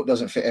 playing sport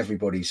doesn't fit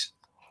everybody's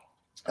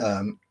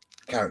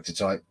character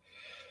type.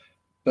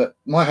 But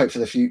my hope for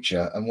the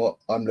future, and what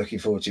I'm looking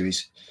forward to,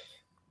 is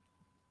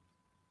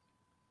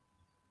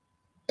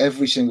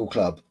every single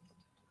club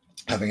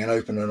having an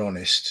open and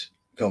honest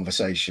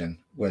conversation,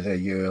 whether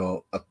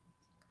you're a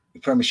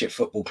Premiership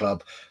football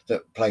club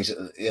that plays at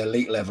the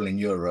elite level in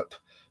Europe,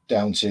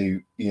 down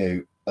to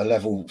a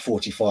level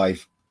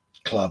 45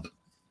 club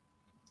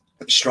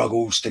that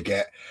struggles to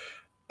get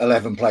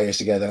 11 players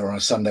together on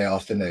a Sunday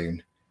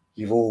afternoon.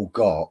 You've all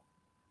got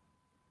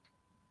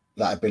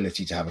that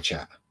ability to have a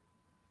chat,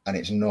 and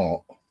it's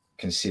not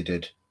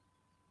considered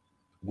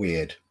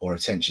weird or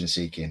attention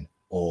seeking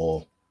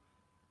or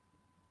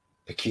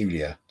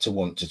peculiar to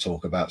want to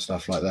talk about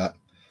stuff like that.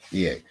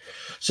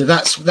 So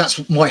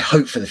that's my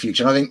hope for the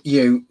future. And I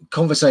think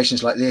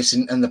conversations like this,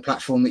 and the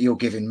platform that you're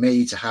giving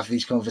me to have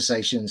these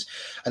conversations,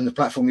 and the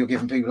platform you're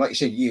giving people, like you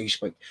said, you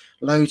spoke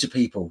loads of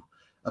people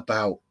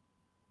about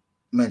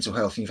mental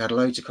health, and you've had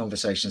loads of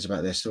conversations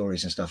about their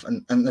stories and stuff,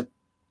 and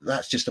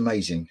that's just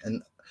amazing.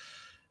 And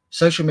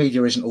social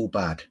media isn't all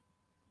bad.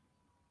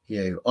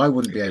 I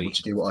wouldn't be able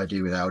to do what I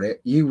do without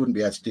it. You wouldn't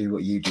be able to do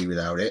what you do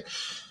without it.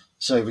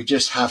 So we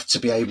just have to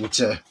be able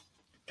to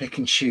pick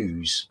and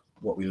choose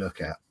what we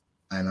look at,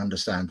 and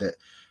understand that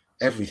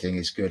everything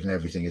is good and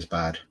everything is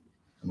bad,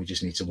 and we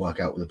just need to work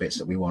out the bits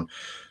that we want.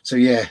 So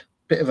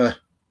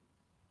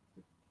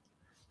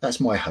that's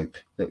my hope,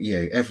 that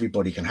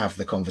everybody can have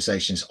the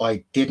conversations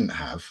I didn't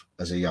have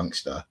as a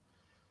youngster,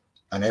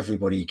 and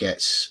everybody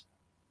gets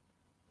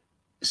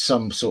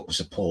some sort of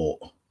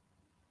support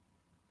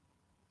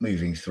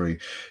moving through.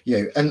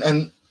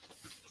 And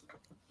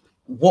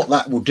what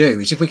that will do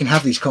is, if we can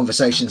have these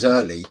conversations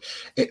early,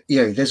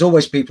 there's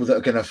always people that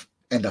are going to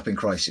end up in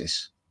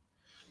crisis.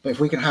 But if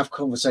we can have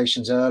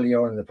conversations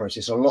earlier on in the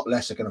process, a lot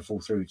less are going to fall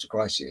through to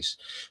crisis.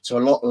 So a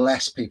lot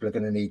less people are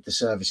going to need the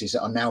services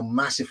that are now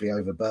massively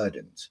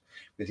overburdened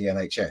with the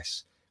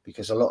NHS,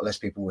 because a lot less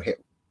people will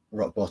hit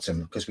rock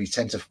bottom, because we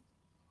tend to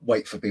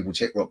wait for people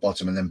to hit rock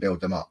bottom and then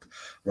build them up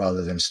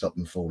rather than stop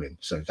them falling.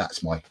 So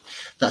that's what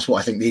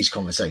I think these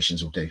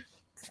conversations will do.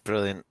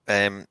 Brilliant.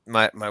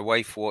 My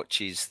wife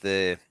watches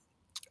the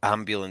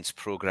ambulance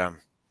program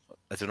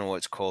I don't know what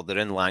it's called. They're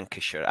in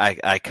Lancashire.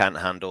 I can't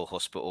handle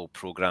hospital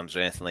programs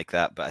or anything like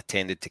that, but I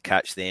tended to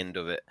catch the end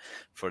of it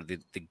for the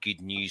good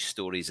news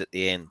stories at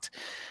the end.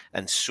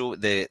 And so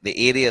the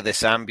area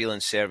this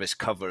ambulance service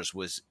covers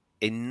was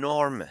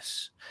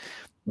enormous,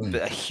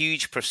 but a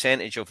huge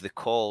percentage of the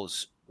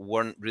calls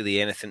weren't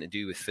really anything to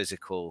do with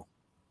physical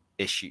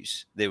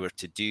issues. They were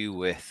to do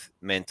with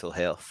mental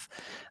health.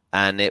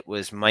 And it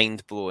was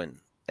mind-blowing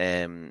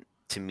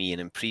to me,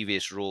 and in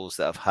previous roles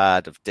that I've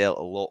had, I've dealt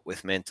a lot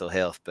with mental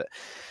health, but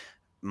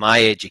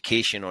my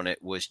education on it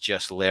was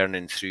just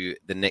learning through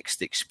the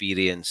next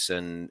experience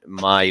and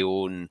my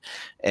own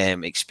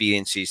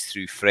experiences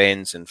through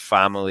friends and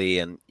family.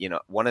 And, you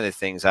know, one of the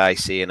things I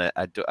say, and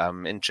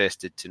I'm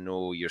interested to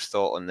know your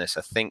thought on this,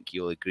 I think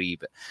you'll agree,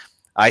 but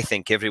I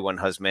think everyone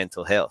has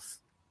mental health.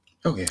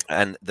 Okay.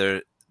 And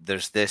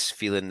there's this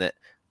feeling that,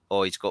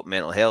 oh, he's got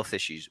mental health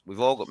issues. We've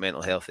all got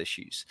mental health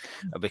issues,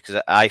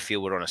 because I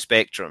feel we're on a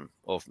spectrum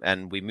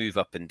and we move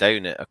up and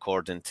down it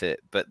according to,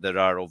 but there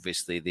are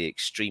obviously the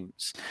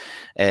extremes.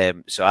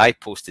 So I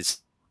posted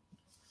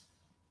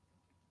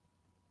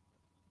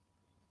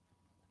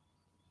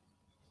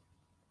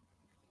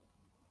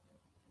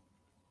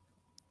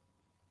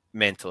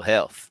mental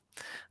health,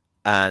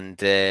 and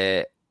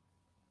we're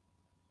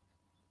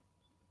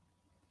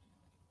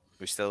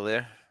still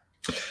there?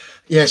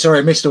 Yeah, sorry,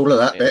 I missed all of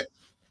that bit.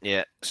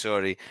 Yeah,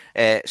 sorry.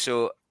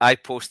 So I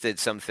posted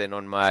something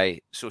on my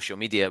social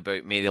media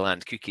about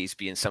Maryland cookies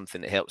being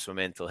something that helps with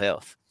mental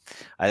health.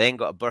 I then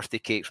got a birthday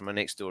cake from my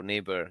next door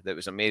neighbour that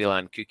was a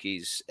Maryland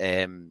cookies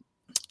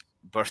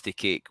birthday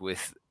cake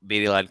with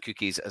Maryland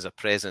cookies as a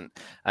present,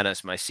 and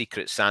as my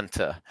secret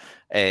Santa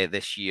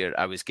this year,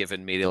 I was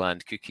given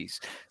Maryland cookies.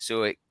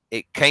 So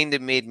it kind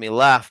of made me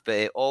laugh, but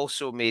it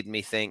also made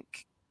me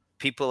think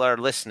people are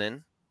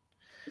listening,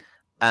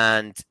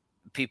 and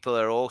people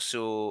are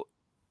also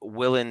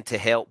willing to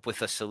help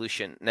with a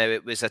solution. Now,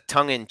 it was a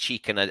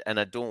tongue-in-cheek, and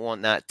I don't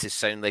want that to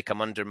sound like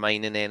I'm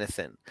undermining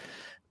anything,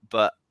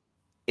 but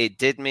it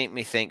did make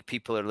me think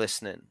people are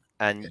listening,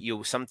 and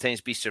you'll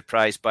sometimes be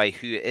surprised by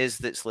who it is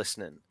that's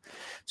listening.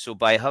 So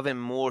by having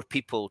more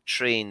people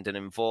trained and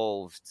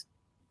involved,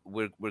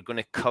 we're going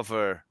to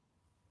cover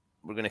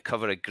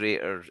a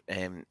greater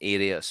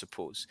area, I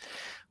suppose.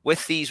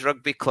 With these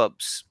rugby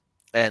clubs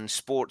and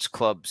sports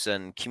clubs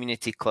and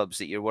community clubs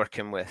that you're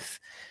working with,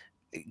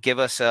 give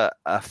us a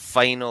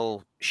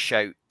final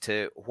shout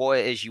to what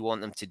it is you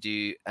want them to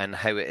do and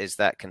how it is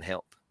that can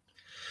help.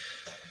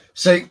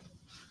 So,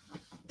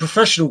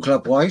 professional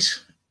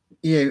club-wise,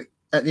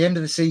 at the end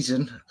of the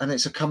season, and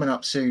it's coming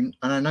up soon,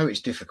 and I know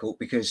it's difficult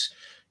because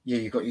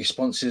you've got your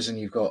sponsors and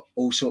you've got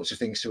all sorts of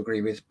things to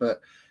agree with,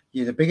 but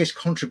the biggest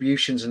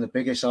contributions and the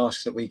biggest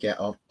asks that we get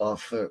are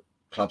for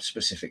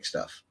club-specific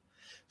stuff.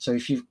 So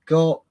if you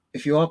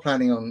are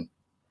planning on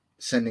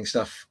sending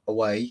stuff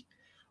away,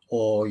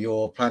 or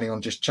you're planning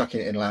on just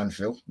chucking it in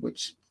landfill,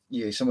 which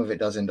some of it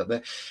does end up there,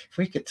 if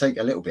we could take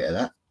a little bit of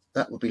that,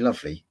 that would be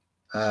lovely.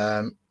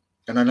 And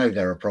I know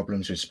there are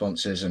problems with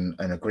sponsors and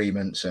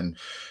agreements and,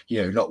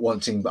 not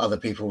wanting other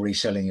people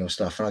reselling your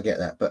stuff, and I get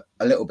that, but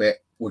a little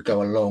bit would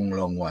go a long,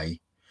 long way.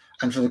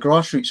 And for the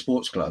grassroots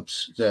sports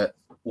clubs that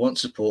want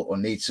support or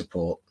need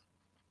support,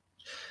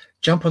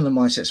 jump on the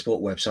Mindset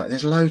Sport website.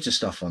 There's loads of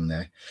stuff on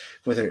there,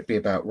 whether it be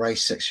about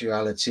race,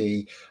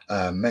 sexuality,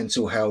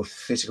 mental health,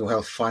 physical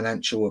health,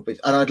 financial.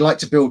 And I'd like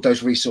to build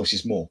those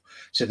resources more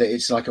so that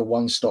it's like a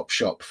one-stop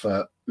shop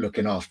for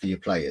looking after your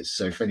players.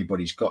 So if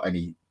anybody's got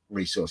any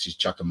resources,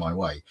 chuck them my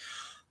way.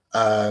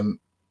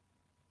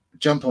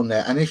 Jump on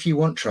there. And if you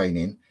want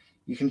training,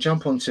 you can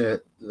jump onto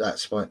that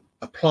spot,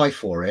 apply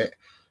for it.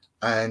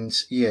 And,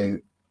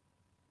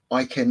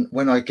 I can,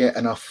 when I get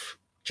enough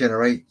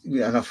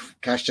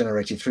cash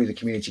generated through the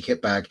community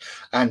kit bag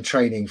and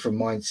training from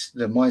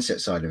the mindset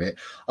side of it,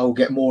 I will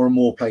get more and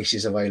more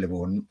places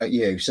available. And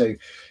so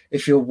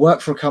if you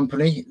work for a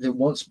company that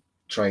wants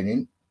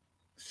training,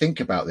 think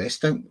about this.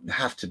 Don't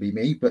have to be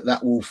me, but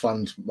that will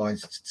fund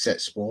Mindset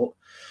Sport.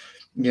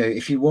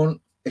 If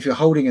you're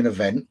holding an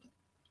event,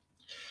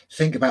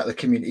 think about the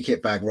community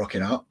kit bag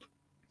rocking up,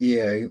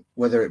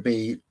 whether it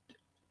be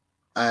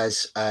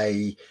as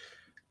a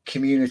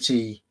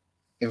community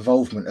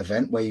involvement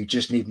event where you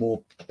just need more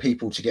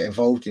people to get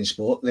involved in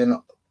sport, then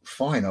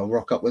fine, I'll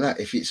rock up with that.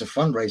 If it's a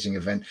fundraising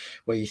event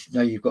where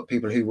you've got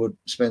people who would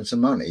spend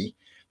some money,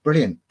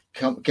 brilliant,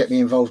 come get me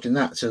involved in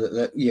that so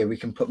that we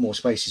can put more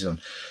spaces on.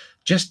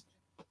 Just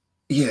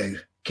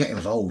get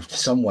involved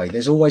some way.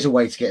 There's always a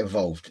way to get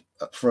involved,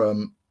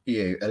 from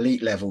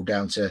elite level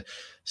down to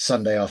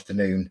Sunday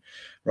afternoon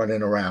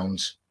running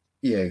around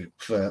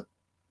for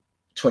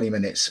 20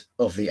 minutes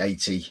of the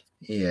 80.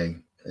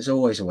 There's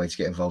always a way to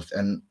get involved,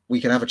 and we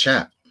can have a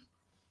chat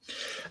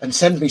and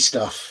send me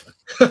stuff.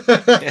 You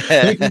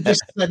can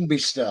just send me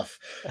stuff.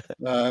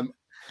 And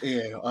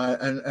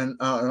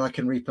I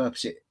can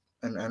repurpose it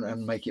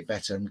and make it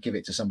better and give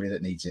it to somebody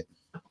that needs it.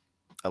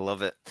 I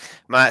love it.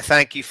 Matt,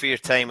 thank you for your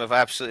time. I've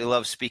absolutely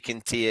loved speaking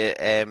to you.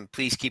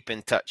 Please keep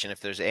in touch, and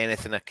if there's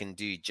anything I can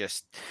do,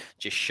 just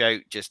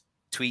shout, just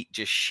tweet,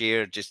 just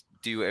share, just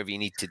do whatever you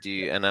need to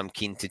do, and I'm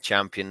keen to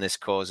champion this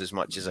cause as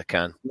much as I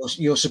can.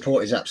 Your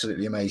support is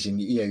absolutely amazing.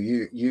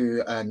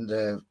 You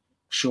and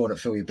Sean at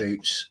Fill Your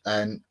Boots,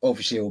 and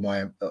obviously all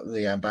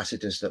the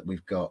ambassadors that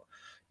we've got,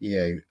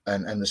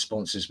 and the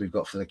sponsors we've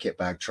got for the kit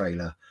bag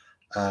trailer.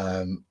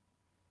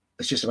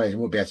 It's just amazing.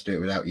 We'll be able to do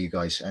it without you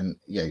guys. And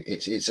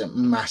it's a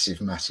massive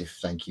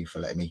thank you for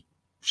letting me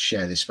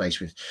share this space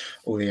with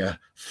all the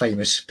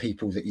famous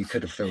people that you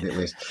could have filled it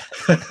with.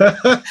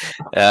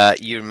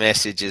 Your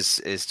message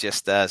is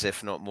just as,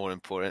 if not more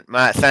important.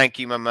 Matt, thank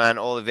you, my man.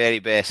 All the very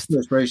best.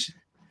 Yes, Bruce.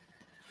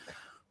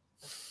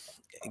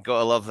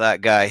 Gotta love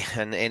that guy,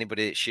 and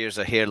anybody that shares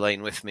a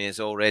hairline with me is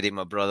already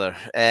my brother.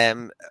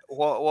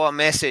 What a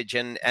message,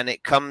 and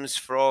it comes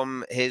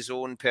from his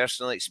own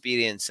personal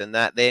experience, and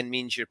that then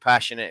means you're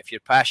passionate. If you're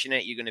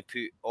passionate, you're going to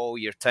put all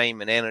your time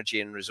and energy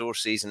and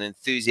resources and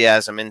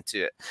enthusiasm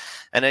into it.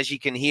 And as you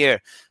can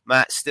hear,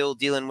 Matt's still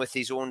dealing with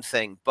his own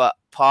thing, but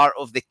part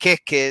of the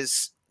kick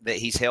is that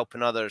he's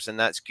helping others, and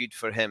that's good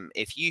for him.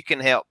 If you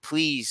can help,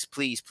 please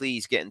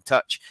get in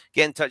touch.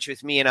 Get in touch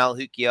with me and I'll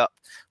hook you up.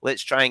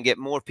 Let's try and get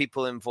more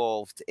people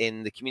involved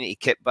in the community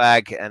kit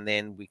bag, and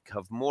then we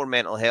have more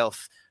mental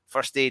health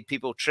first aid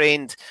people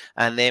trained,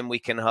 and then we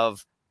can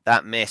have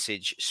that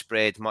message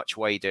spread much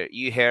wider.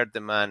 You heard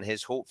the man.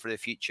 His hope for the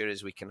future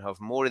is we can have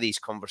more of these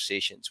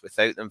conversations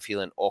without them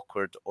feeling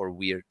awkward or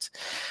weird.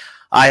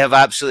 I have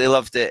absolutely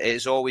loved it.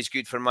 It's always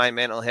good for my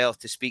mental health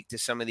to speak to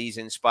some of these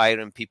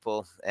inspiring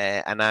people,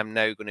 and I'm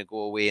now going to go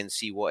away and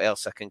see what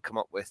else I can come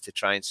up with to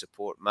try and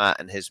support Matt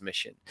and his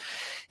mission.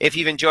 If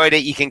you've enjoyed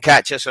it, you can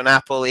catch us on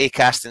Apple,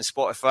 Acast and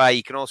Spotify.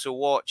 You can also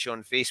watch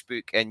on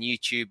Facebook and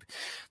YouTube.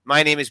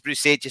 My name is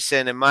Bruce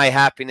Aitchison, and my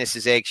happiness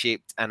is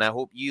egg-shaped, and I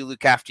hope you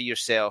look after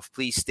yourself.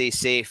 Please stay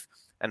safe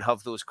and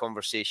have those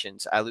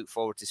conversations. I look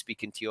forward to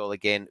speaking to you all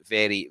again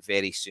very,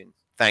 very soon.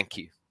 Thank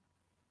you.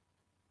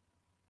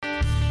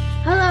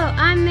 Hello,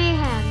 I'm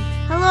Mayhem.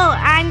 Hello,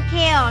 I'm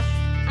Chaos.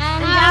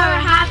 And our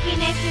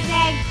happiness is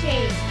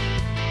egg-shaped.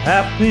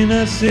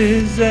 Happiness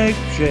is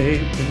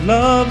egg-shaped and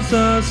love's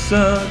a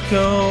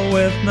circle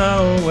with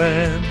no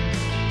end.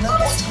 No,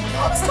 what's going on?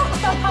 I was talking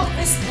about how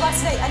this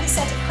last night, and he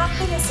said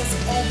happiness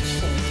is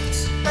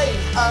egg-shaped. Hey,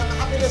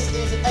 happiness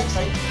is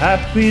egg-shaped.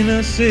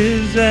 Happiness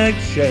is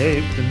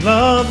egg-shaped and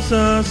love's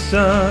a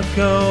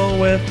circle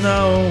with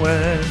no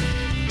end.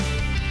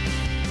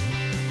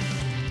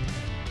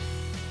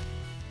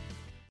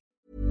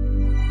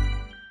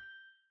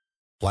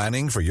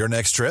 Planning for your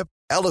next trip?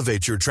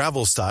 Elevate your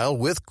travel style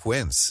with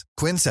Quince.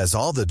 Quince has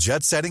all the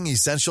jet-setting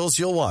essentials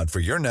you'll want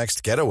for your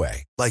next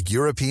getaway, like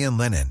European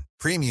linen,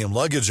 premium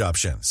luggage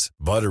options,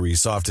 buttery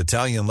soft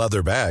Italian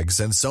leather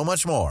bags, and so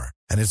much more.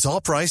 And it's all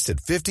priced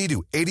at 50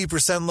 to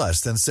 80%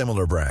 less than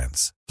similar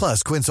brands.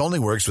 Plus, Quince only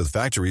works with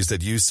factories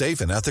that use safe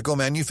and ethical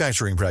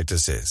manufacturing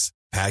practices.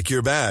 Pack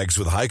your bags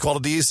with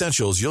high-quality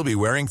essentials you'll be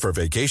wearing for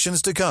vacations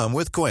to come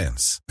with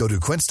Quince. Go to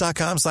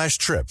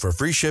quince.com/trip for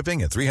free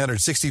shipping and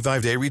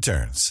 365-day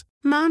returns.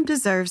 Mom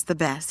deserves the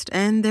best,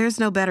 and there's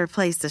no better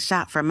place to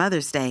shop for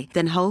Mother's Day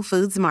than Whole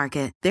Foods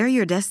Market. They're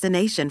your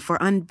destination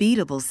for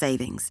unbeatable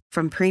savings,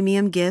 from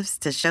premium gifts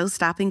to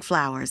show-stopping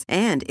flowers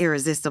and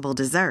irresistible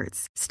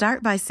desserts.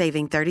 Start by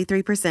saving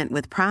 33%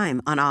 with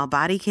Prime on all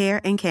body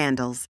care and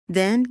candles.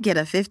 Then get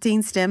a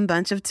 15-stem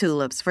bunch of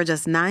tulips for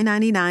just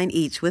 $9.99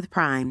 each with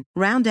Prime.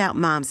 Round out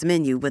Mom's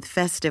menu with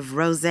festive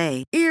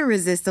rosé,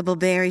 irresistible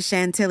berry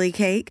chantilly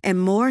cake,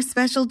 and more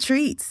special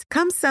treats.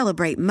 Come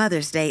celebrate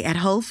Mother's Day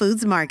at Whole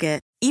Foods Market.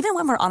 Even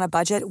when we're on a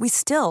budget, we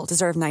still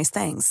deserve nice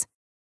things.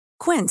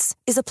 Quince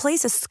is a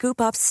place to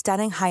scoop up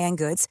stunning high-end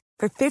goods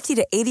for 50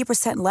 to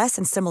 80% less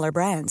than similar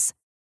brands.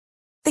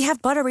 They have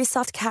buttery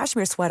soft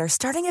cashmere sweaters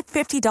starting at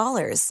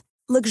 $50,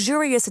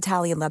 luxurious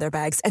Italian leather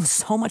bags, and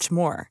so much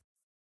more.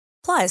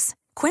 Plus,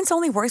 Quince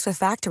only works with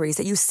factories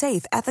that use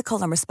safe,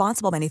 ethical, and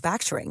responsible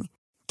manufacturing.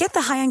 Get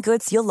the high-end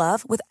goods you'll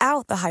love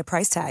without the high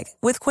price tag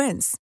with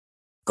Quince.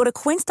 Go to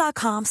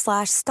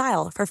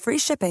quince.com/style for free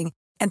shipping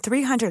and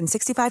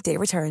 365-day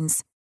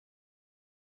returns.